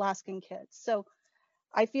us Alaskan kids. So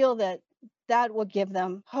I feel that that will give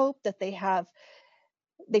them hope, that they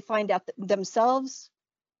find out themselves,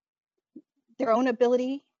 their own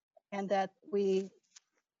ability, and that we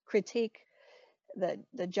critique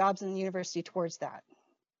the jobs in the university towards that.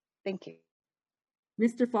 Thank you.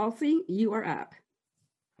 Mr. Falsey, you are up.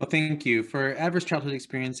 Well, thank you. For adverse childhood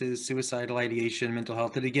experiences, suicidal ideation, mental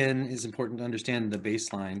health, it again is important to understand the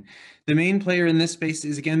baseline. The main player in this space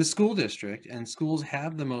is, again, the school district, and schools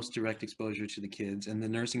have the most direct exposure to the kids and the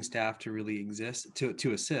nursing staff to really exist,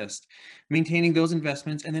 to assist. Maintaining those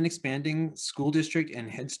investments and then expanding school district and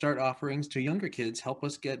Head Start offerings to younger kids help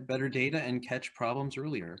us get better data and catch problems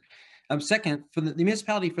earlier. Second, for the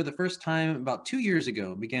municipality, for the first time about 2 years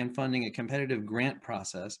ago, began funding a competitive grant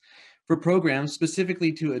process for programs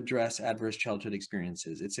specifically to address adverse childhood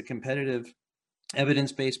experiences. It's a competitive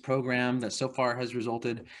evidence-based program that so far has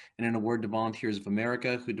resulted in an award to Volunteers of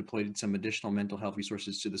America, who deployed some additional mental health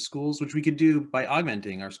resources to the schools, which we could do by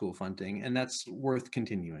augmenting our school funding, and that's worth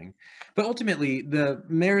continuing. But ultimately, the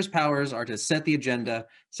mayor's powers are to set the agenda,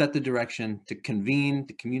 set the direction, to convene,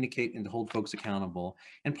 to communicate, and to hold folks accountable.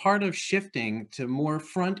 And part of shifting to more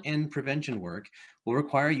front-end prevention work will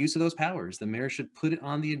require use of those powers. The mayor should put it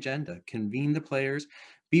on the agenda, convene the players,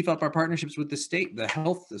 beef up our partnerships with the state. The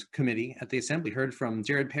health committee at the assembly heard from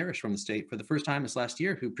Jared Parrish from the state for the first time this last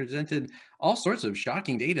year, who presented all sorts of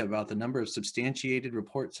shocking data about the number of substantiated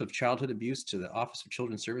reports of childhood abuse to the Office of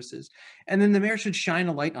Children's Services. And then the mayor should shine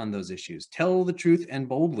a light on those issues, tell the truth and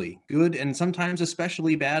boldly, good and sometimes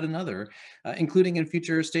especially bad and other, including in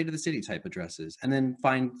future State of the City type addresses, and then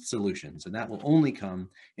find solutions. And that will only come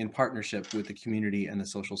in partnership with the community and the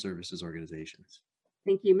social services organizations.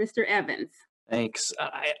 Thank you. Mr. Evans. Thanks.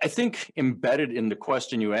 I think embedded in the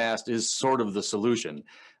question you asked is sort of the solution.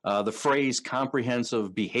 The phrase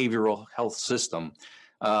comprehensive behavioral health system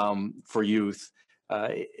for youth.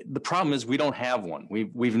 The problem is we don't have one.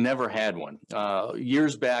 We've never had one.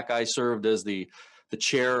 Years back, I served as the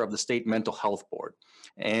chair of the state mental health board.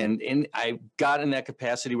 And I got in that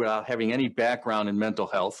capacity without having any background in mental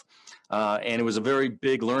health. And it was a very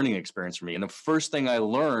big learning experience for me. And the first thing I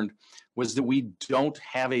learned was that we don't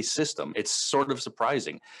have a system. It's sort of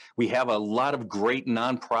surprising. We have a lot of great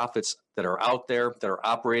nonprofits that are out there that are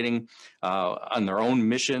operating on their own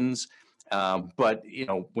missions. But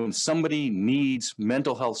when somebody needs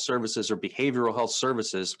mental health services or behavioral health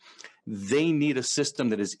services, they need a system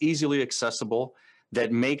that is easily accessible,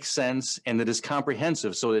 that makes sense, and that is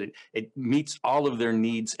comprehensive so that it meets all of their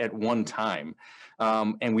needs at one time.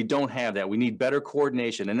 And we don't have that. We need better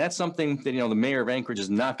coordination. And that's something that, the mayor of Anchorage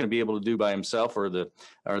is not going to be able to do by himself or the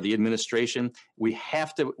administration. We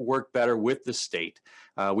have to work better with the state.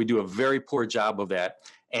 We do a very poor job of that,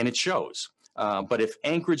 and it shows. But if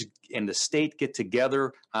Anchorage and the state get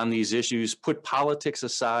together on these issues, put politics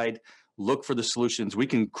aside, look for the solutions, we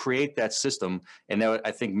can create that system, and that would,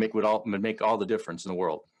 I think, would make all the difference in the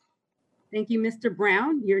world. Thank you, Mr.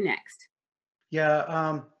 Brown. You're next.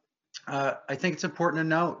 Yeah, I think it's important to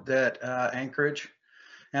note that Anchorage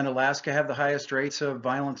and Alaska have the highest rates of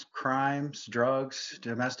violent crimes, drugs,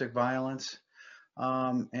 domestic violence,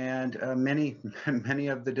 and many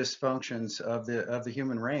of the dysfunctions of the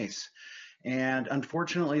human race. And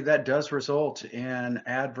unfortunately, that does result in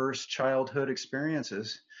adverse childhood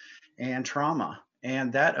experiences and trauma,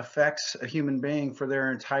 and that affects a human being for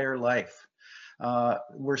their entire life.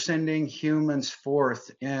 We're sending humans forth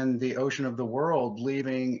in the ocean of the world,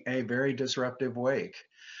 leaving a very disruptive wake.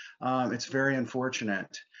 It's very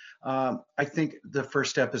unfortunate. I think the first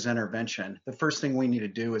step is intervention. The first thing we need to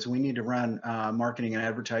do is we need to run marketing and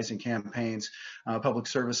advertising campaigns, public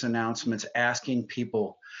service announcements, asking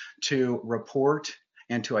people to report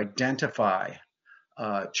and to identify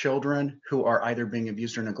children who are either being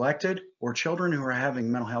abused or neglected, or children who are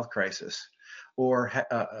having mental health crisis, or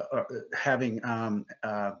having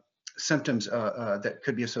symptoms that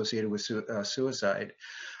could be associated with suicide.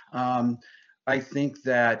 I think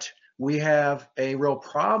that we have a real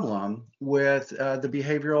problem with the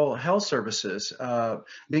behavioral health services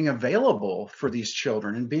being available for these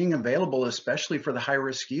children, and being available especially for the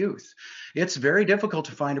high-risk youth. It's very difficult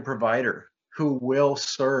to find a provider who will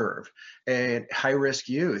serve a high-risk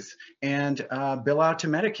youth and bill out to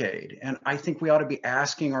Medicaid. And I think we ought to be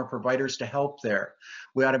asking our providers to help there.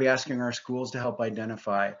 We ought to be asking our schools to help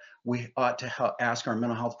identify. We ought to ask our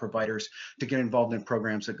mental health providers to get involved in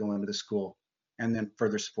programs that go into the school. And then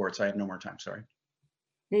further supports. I have no more time, sorry.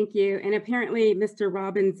 Thank you. And apparently Mr.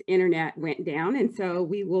 Robbins' internet went down, and so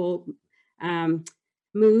we will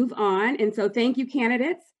move on. And so thank you,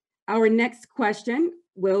 candidates. Our next question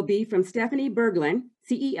will be from Stephanie Berglund,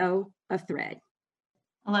 CEO of Thread.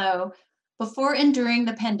 Hello. Before and during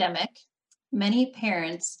the pandemic, many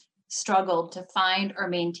parents struggled to find or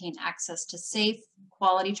maintain access to safe,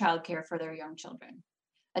 quality childcare for their young children.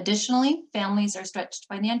 Additionally, families are stretched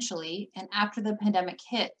financially, and after the pandemic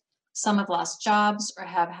hit, some have lost jobs or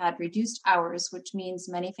have had reduced hours, which means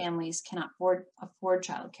many families cannot afford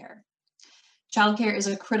childcare. Childcare is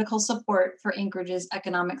a critical support for Anchorage's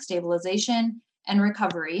economic stabilization and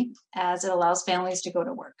recovery, as it allows families to go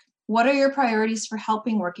to work. What are your priorities for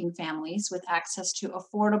helping working families with access to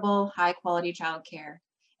affordable, high-quality childcare?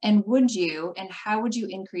 And how would you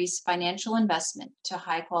increase financial investment to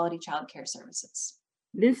high-quality childcare services?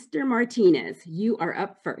 Mr. Martinez, you are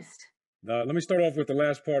up first. Let me start off with the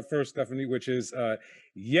last part first, Stephanie, which is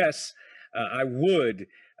yes, I would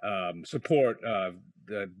support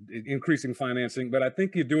increasing financing, but I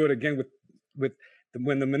think you do it again with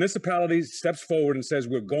when the municipality steps forward and says,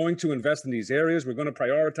 we're going to invest in these areas, we're going to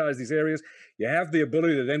prioritize these areas, you have the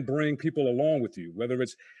ability to then bring people along with you, whether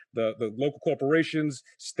it's the local corporations,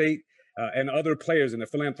 state, and other players in the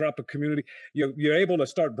philanthropic community. You're able to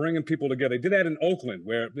start bringing people together. They did that in Oakland,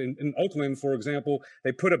 where in Oakland, for example,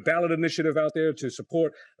 they put a ballot initiative out there to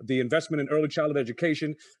support the investment in early childhood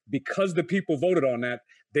education. Because the people voted on that,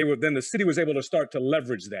 then the city was able to start to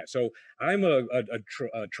leverage that. So I'm a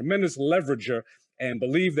tremendous leverager and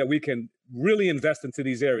believe that we can really invest into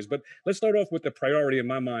these areas. But let's start off with the priority in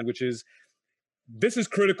my mind, which is this is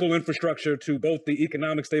critical infrastructure to both the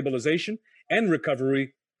economic stabilization and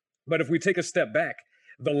recovery. But if we take a step back,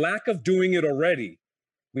 the lack of doing it already,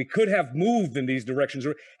 we could have moved in these directions,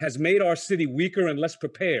 has made our city weaker and less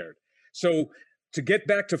prepared. So to get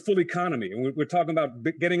back to full economy, and we're talking about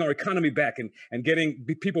getting our economy back and getting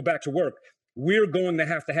people back to work, we're going to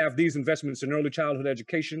have these investments in early childhood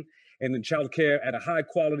education and in child care at a high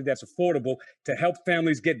quality that's affordable to help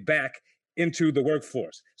families get back into the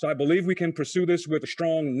workforce. So I believe we can pursue this with a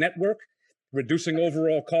strong network, reducing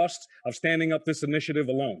overall costs of standing up this initiative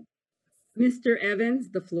alone. Mr. Evans,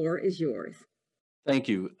 the floor is yours. Thank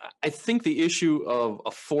you. I think the issue of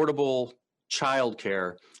affordable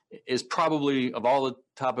childcare is probably, of all the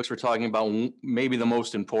topics we're talking about, maybe the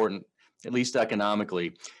most important, at least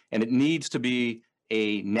economically, and it needs to be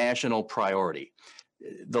a national priority.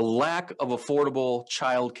 The lack of affordable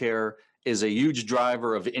childcare is a huge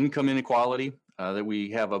driver of income inequality that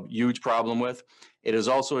we have a huge problem with. It is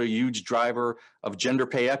also a huge driver of gender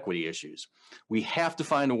pay equity issues. We have to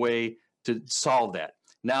find a way to solve that.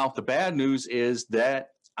 Now, the bad news is that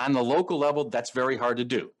on the local level, that's very hard to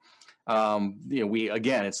do.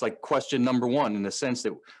 It's like question number one in the sense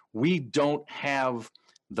that we don't have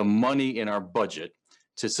the money in our budget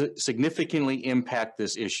to significantly impact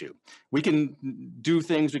this issue. We can do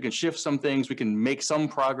things, we can shift some things, we can make some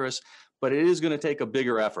progress, but it is going to take a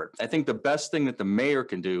bigger effort. I think the best thing that the mayor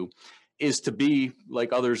can do is to be,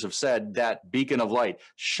 like others have said, that beacon of light.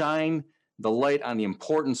 Shine the light on the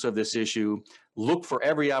importance of this issue, look for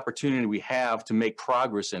every opportunity we have to make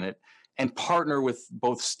progress in it, and partner with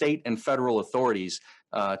both state and federal authorities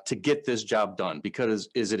to get this job done, because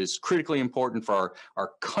it is critically important for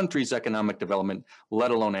our country's economic development,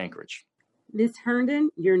 let alone Anchorage. Ms. Herndon,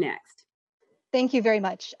 you're next. Thank you very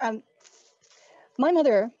much. My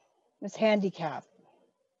mother was handicapped,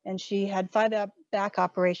 and she had 5 back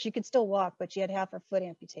operations. She could still walk, but she had half her foot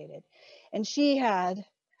amputated. And she had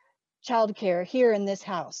childcare here in this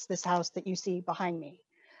house that you see behind me.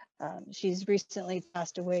 She's recently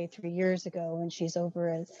passed away 3 years ago, and she's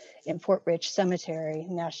over in Fort Rich Cemetery,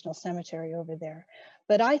 National Cemetery over there.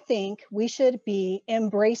 But I think we should be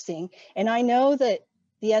embracing, and I know that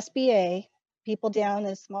the SBA, people down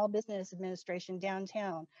the Small Business Administration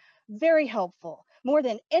downtown, very helpful. More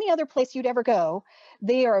than any other place you'd ever go,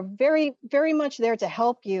 they are very, very much there to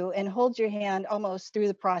help you and hold your hand almost through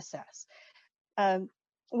the process.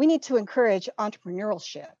 We need to encourage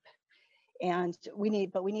entrepreneurship. And we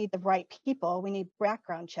need the right people. We need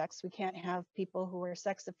background checks. We can't have people who are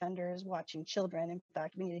sex offenders watching children. In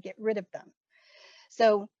fact, we need to get rid of them.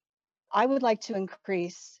 So I would like to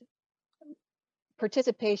increase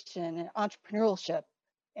participation in entrepreneurship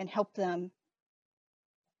and help them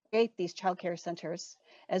create these childcare centers,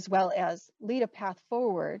 as well as lead a path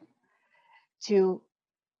forward to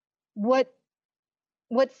what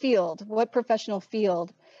professional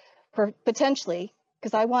field potentially,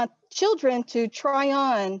 because I want children to try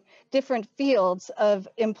on different fields of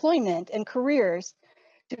employment and careers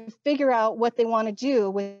to figure out what they want to do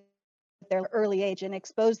with their early age and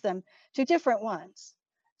expose them to different ones.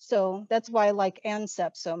 So that's why I like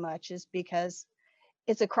ANCEP so much, is because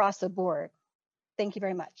it's across the board. Thank you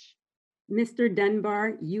very much. Mr.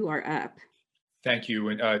 Dunbar, you are up. Thank you.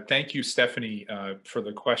 And thank you, Stephanie, for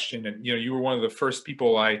the question. And, you were one of the first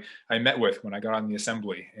people I met with when I got on the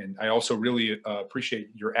assembly. And I also really appreciate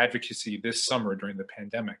your advocacy this summer during the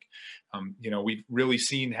pandemic. We've really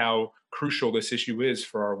seen how crucial this issue is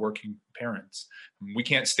for our working parents. We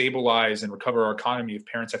can't stabilize and recover our economy if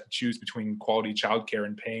parents have to choose between quality childcare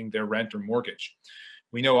and paying their rent or mortgage.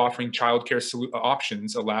 We know offering childcare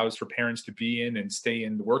options allows for parents to be in and stay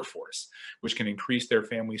in the workforce, which can increase their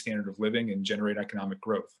family standard of living and generate economic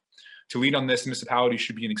growth. To lead on this, municipalities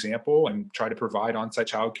should be an example and try to provide on-site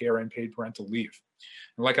childcare and paid parental leave.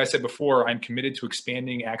 And like I said before, I'm committed to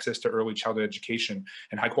expanding access to early childhood education,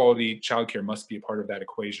 and high-quality childcare must be a part of that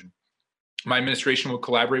equation. My administration will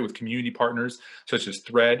collaborate with community partners such as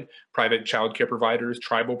THREAD, private childcare providers,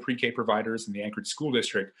 tribal pre-K providers, and the Anchorage School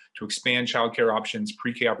District to expand childcare options,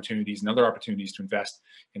 pre-K opportunities, and other opportunities to invest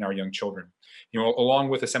in our young children. Along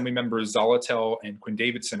with Assembly members Zalatel and Quinn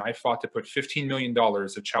Davidson, I fought to put $15 million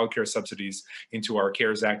of childcare subsidies into our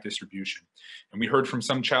CARES Act distribution. And we heard from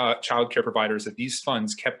some childcare providers that these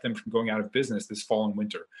funds kept them from going out of business this fall and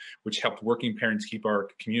winter, which helped working parents keep our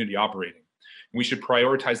community operating. We should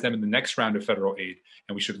prioritize them in the next round of federal aid,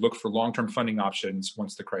 and we should look for long-term funding options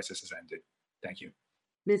once the crisis has ended. Thank you.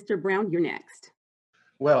 Mr. Brown, you're next.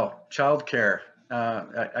 Well, childcare.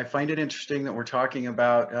 I find it interesting that we're talking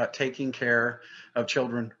about taking care of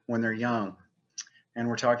children when they're young, and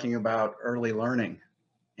we're talking about early learning,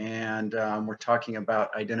 and we're talking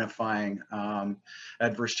about identifying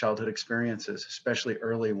adverse childhood experiences, especially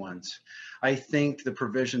early ones. I think the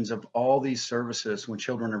provisions of all these services when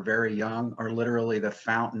children are very young are literally the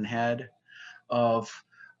fountainhead of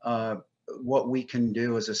what we can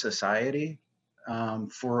do as a society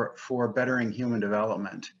for bettering human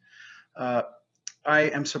development.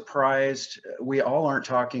 I am surprised we all aren't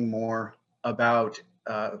talking more about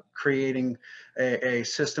creating a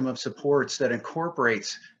system of supports that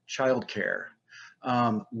incorporates childcare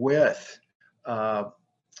with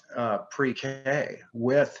pre-K,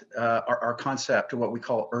 with our concept of what we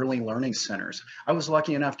call early learning centers. I was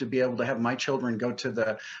lucky enough to be able to have my children go to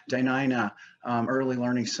the Dinina Early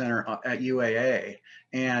Learning Center at UAA,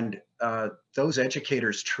 and those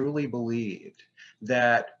educators truly believed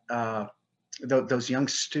that those young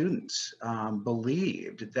students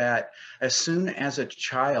believed that as soon as a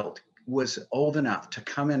child was old enough to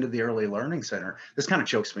come into the early learning center, this kind of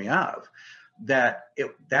chokes me up,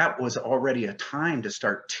 that was already a time to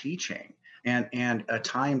start teaching and a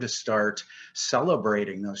time to start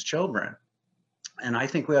celebrating those children. And I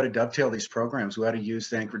think we ought to dovetail these programs. We ought to use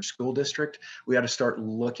the Anchorage School District. We ought to start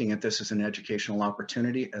looking at this as an educational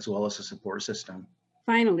opportunity as well as a support system.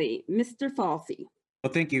 Finally, Mr. Falsey.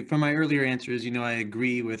 Well, thank you. From my earlier answers, I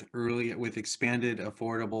agree with expanded,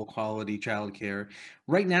 affordable, quality childcare.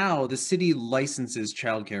 Right now, the city licenses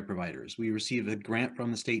childcare providers. We receive a grant from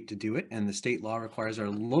the state to do it, and the state law requires our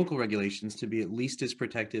local regulations to be at least as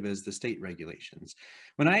protective as the state regulations.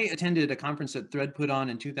 When I attended a conference that THREAD put on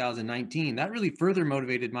in 2019, that really further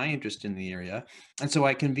motivated my interest in the area. And so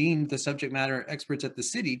I convened the subject matter experts at the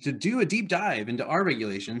city to do a deep dive into our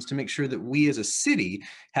regulations to make sure that we as a city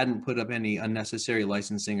hadn't put up any unnecessary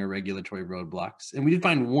licensing or regulatory roadblocks. And we did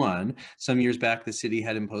find one. Some years back, the city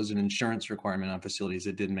had imposed an insurance requirement on facilities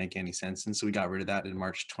that didn't make any sense. And so we got rid of that in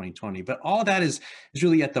March 2020. But all that is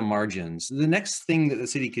really at the margins. The next thing that the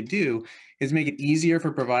city could do is make it easier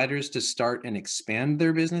for providers to start and expand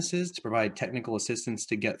their businesses, to provide technical assistance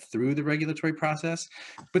to get through the regulatory process.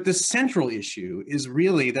 But the central issue is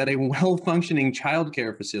really that a well-functioning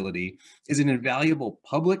childcare facility is an invaluable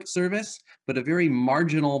public service, but a very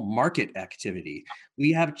marginal market activity.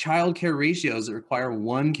 We have childcare ratios that require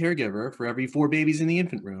one caregiver for every 4 babies in the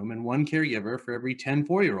infant room and one caregiver for every 10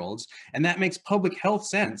 4-year-olds. And that makes public health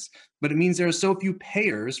sense, but it means there are so few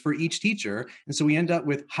payers for each teacher. And so we end up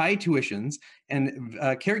with high tuitions and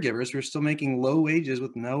caregivers who are still making low wages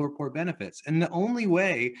with no or poor benefits. And the only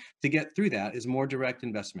way to get through that is more direct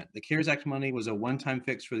investment. The CARES Act money was a one-time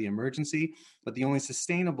fix for the emergency, but the only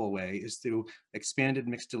sustainable way is through expanded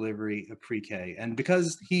mixed delivery of pre-K. And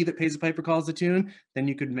because he that pays the piper calls the tune, then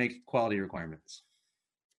you could make quality requirements.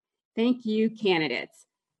 Thank you, candidates.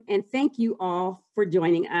 And thank you all for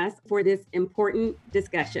joining us for this important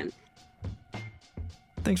discussion.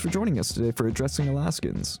 Thanks for joining us today for Addressing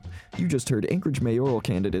Alaskans. You just heard Anchorage mayoral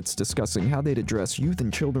candidates discussing how they'd address youth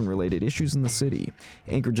and children-related issues in the city.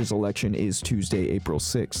 Anchorage's election is Tuesday, April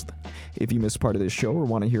 6th. If you missed part of this show or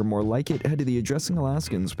want to hear more like it, head to the Addressing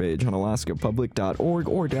Alaskans page on alaskapublic.org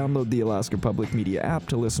or download the Alaska Public Media app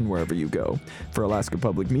to listen wherever you go. For Alaska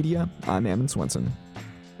Public Media, I'm Ammon Swenson.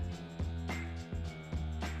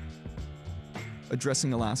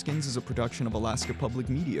 Addressing Alaskans is a production of Alaska Public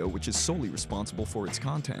Media, which is solely responsible for its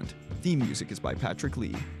content. Theme music is by Patrick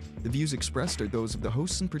Lee. The views expressed are those of the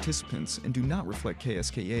hosts and participants and do not reflect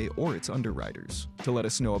KSKA or its underwriters. To let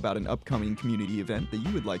us know about an upcoming community event that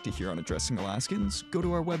you would like to hear on Addressing Alaskans, go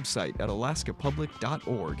to our website at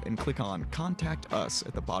alaskapublic.org and click on Contact Us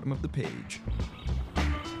at the bottom of the page.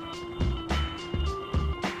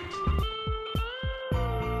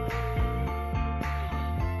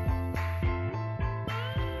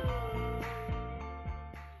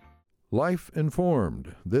 Life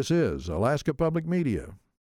informed. This is Alaska Public Media.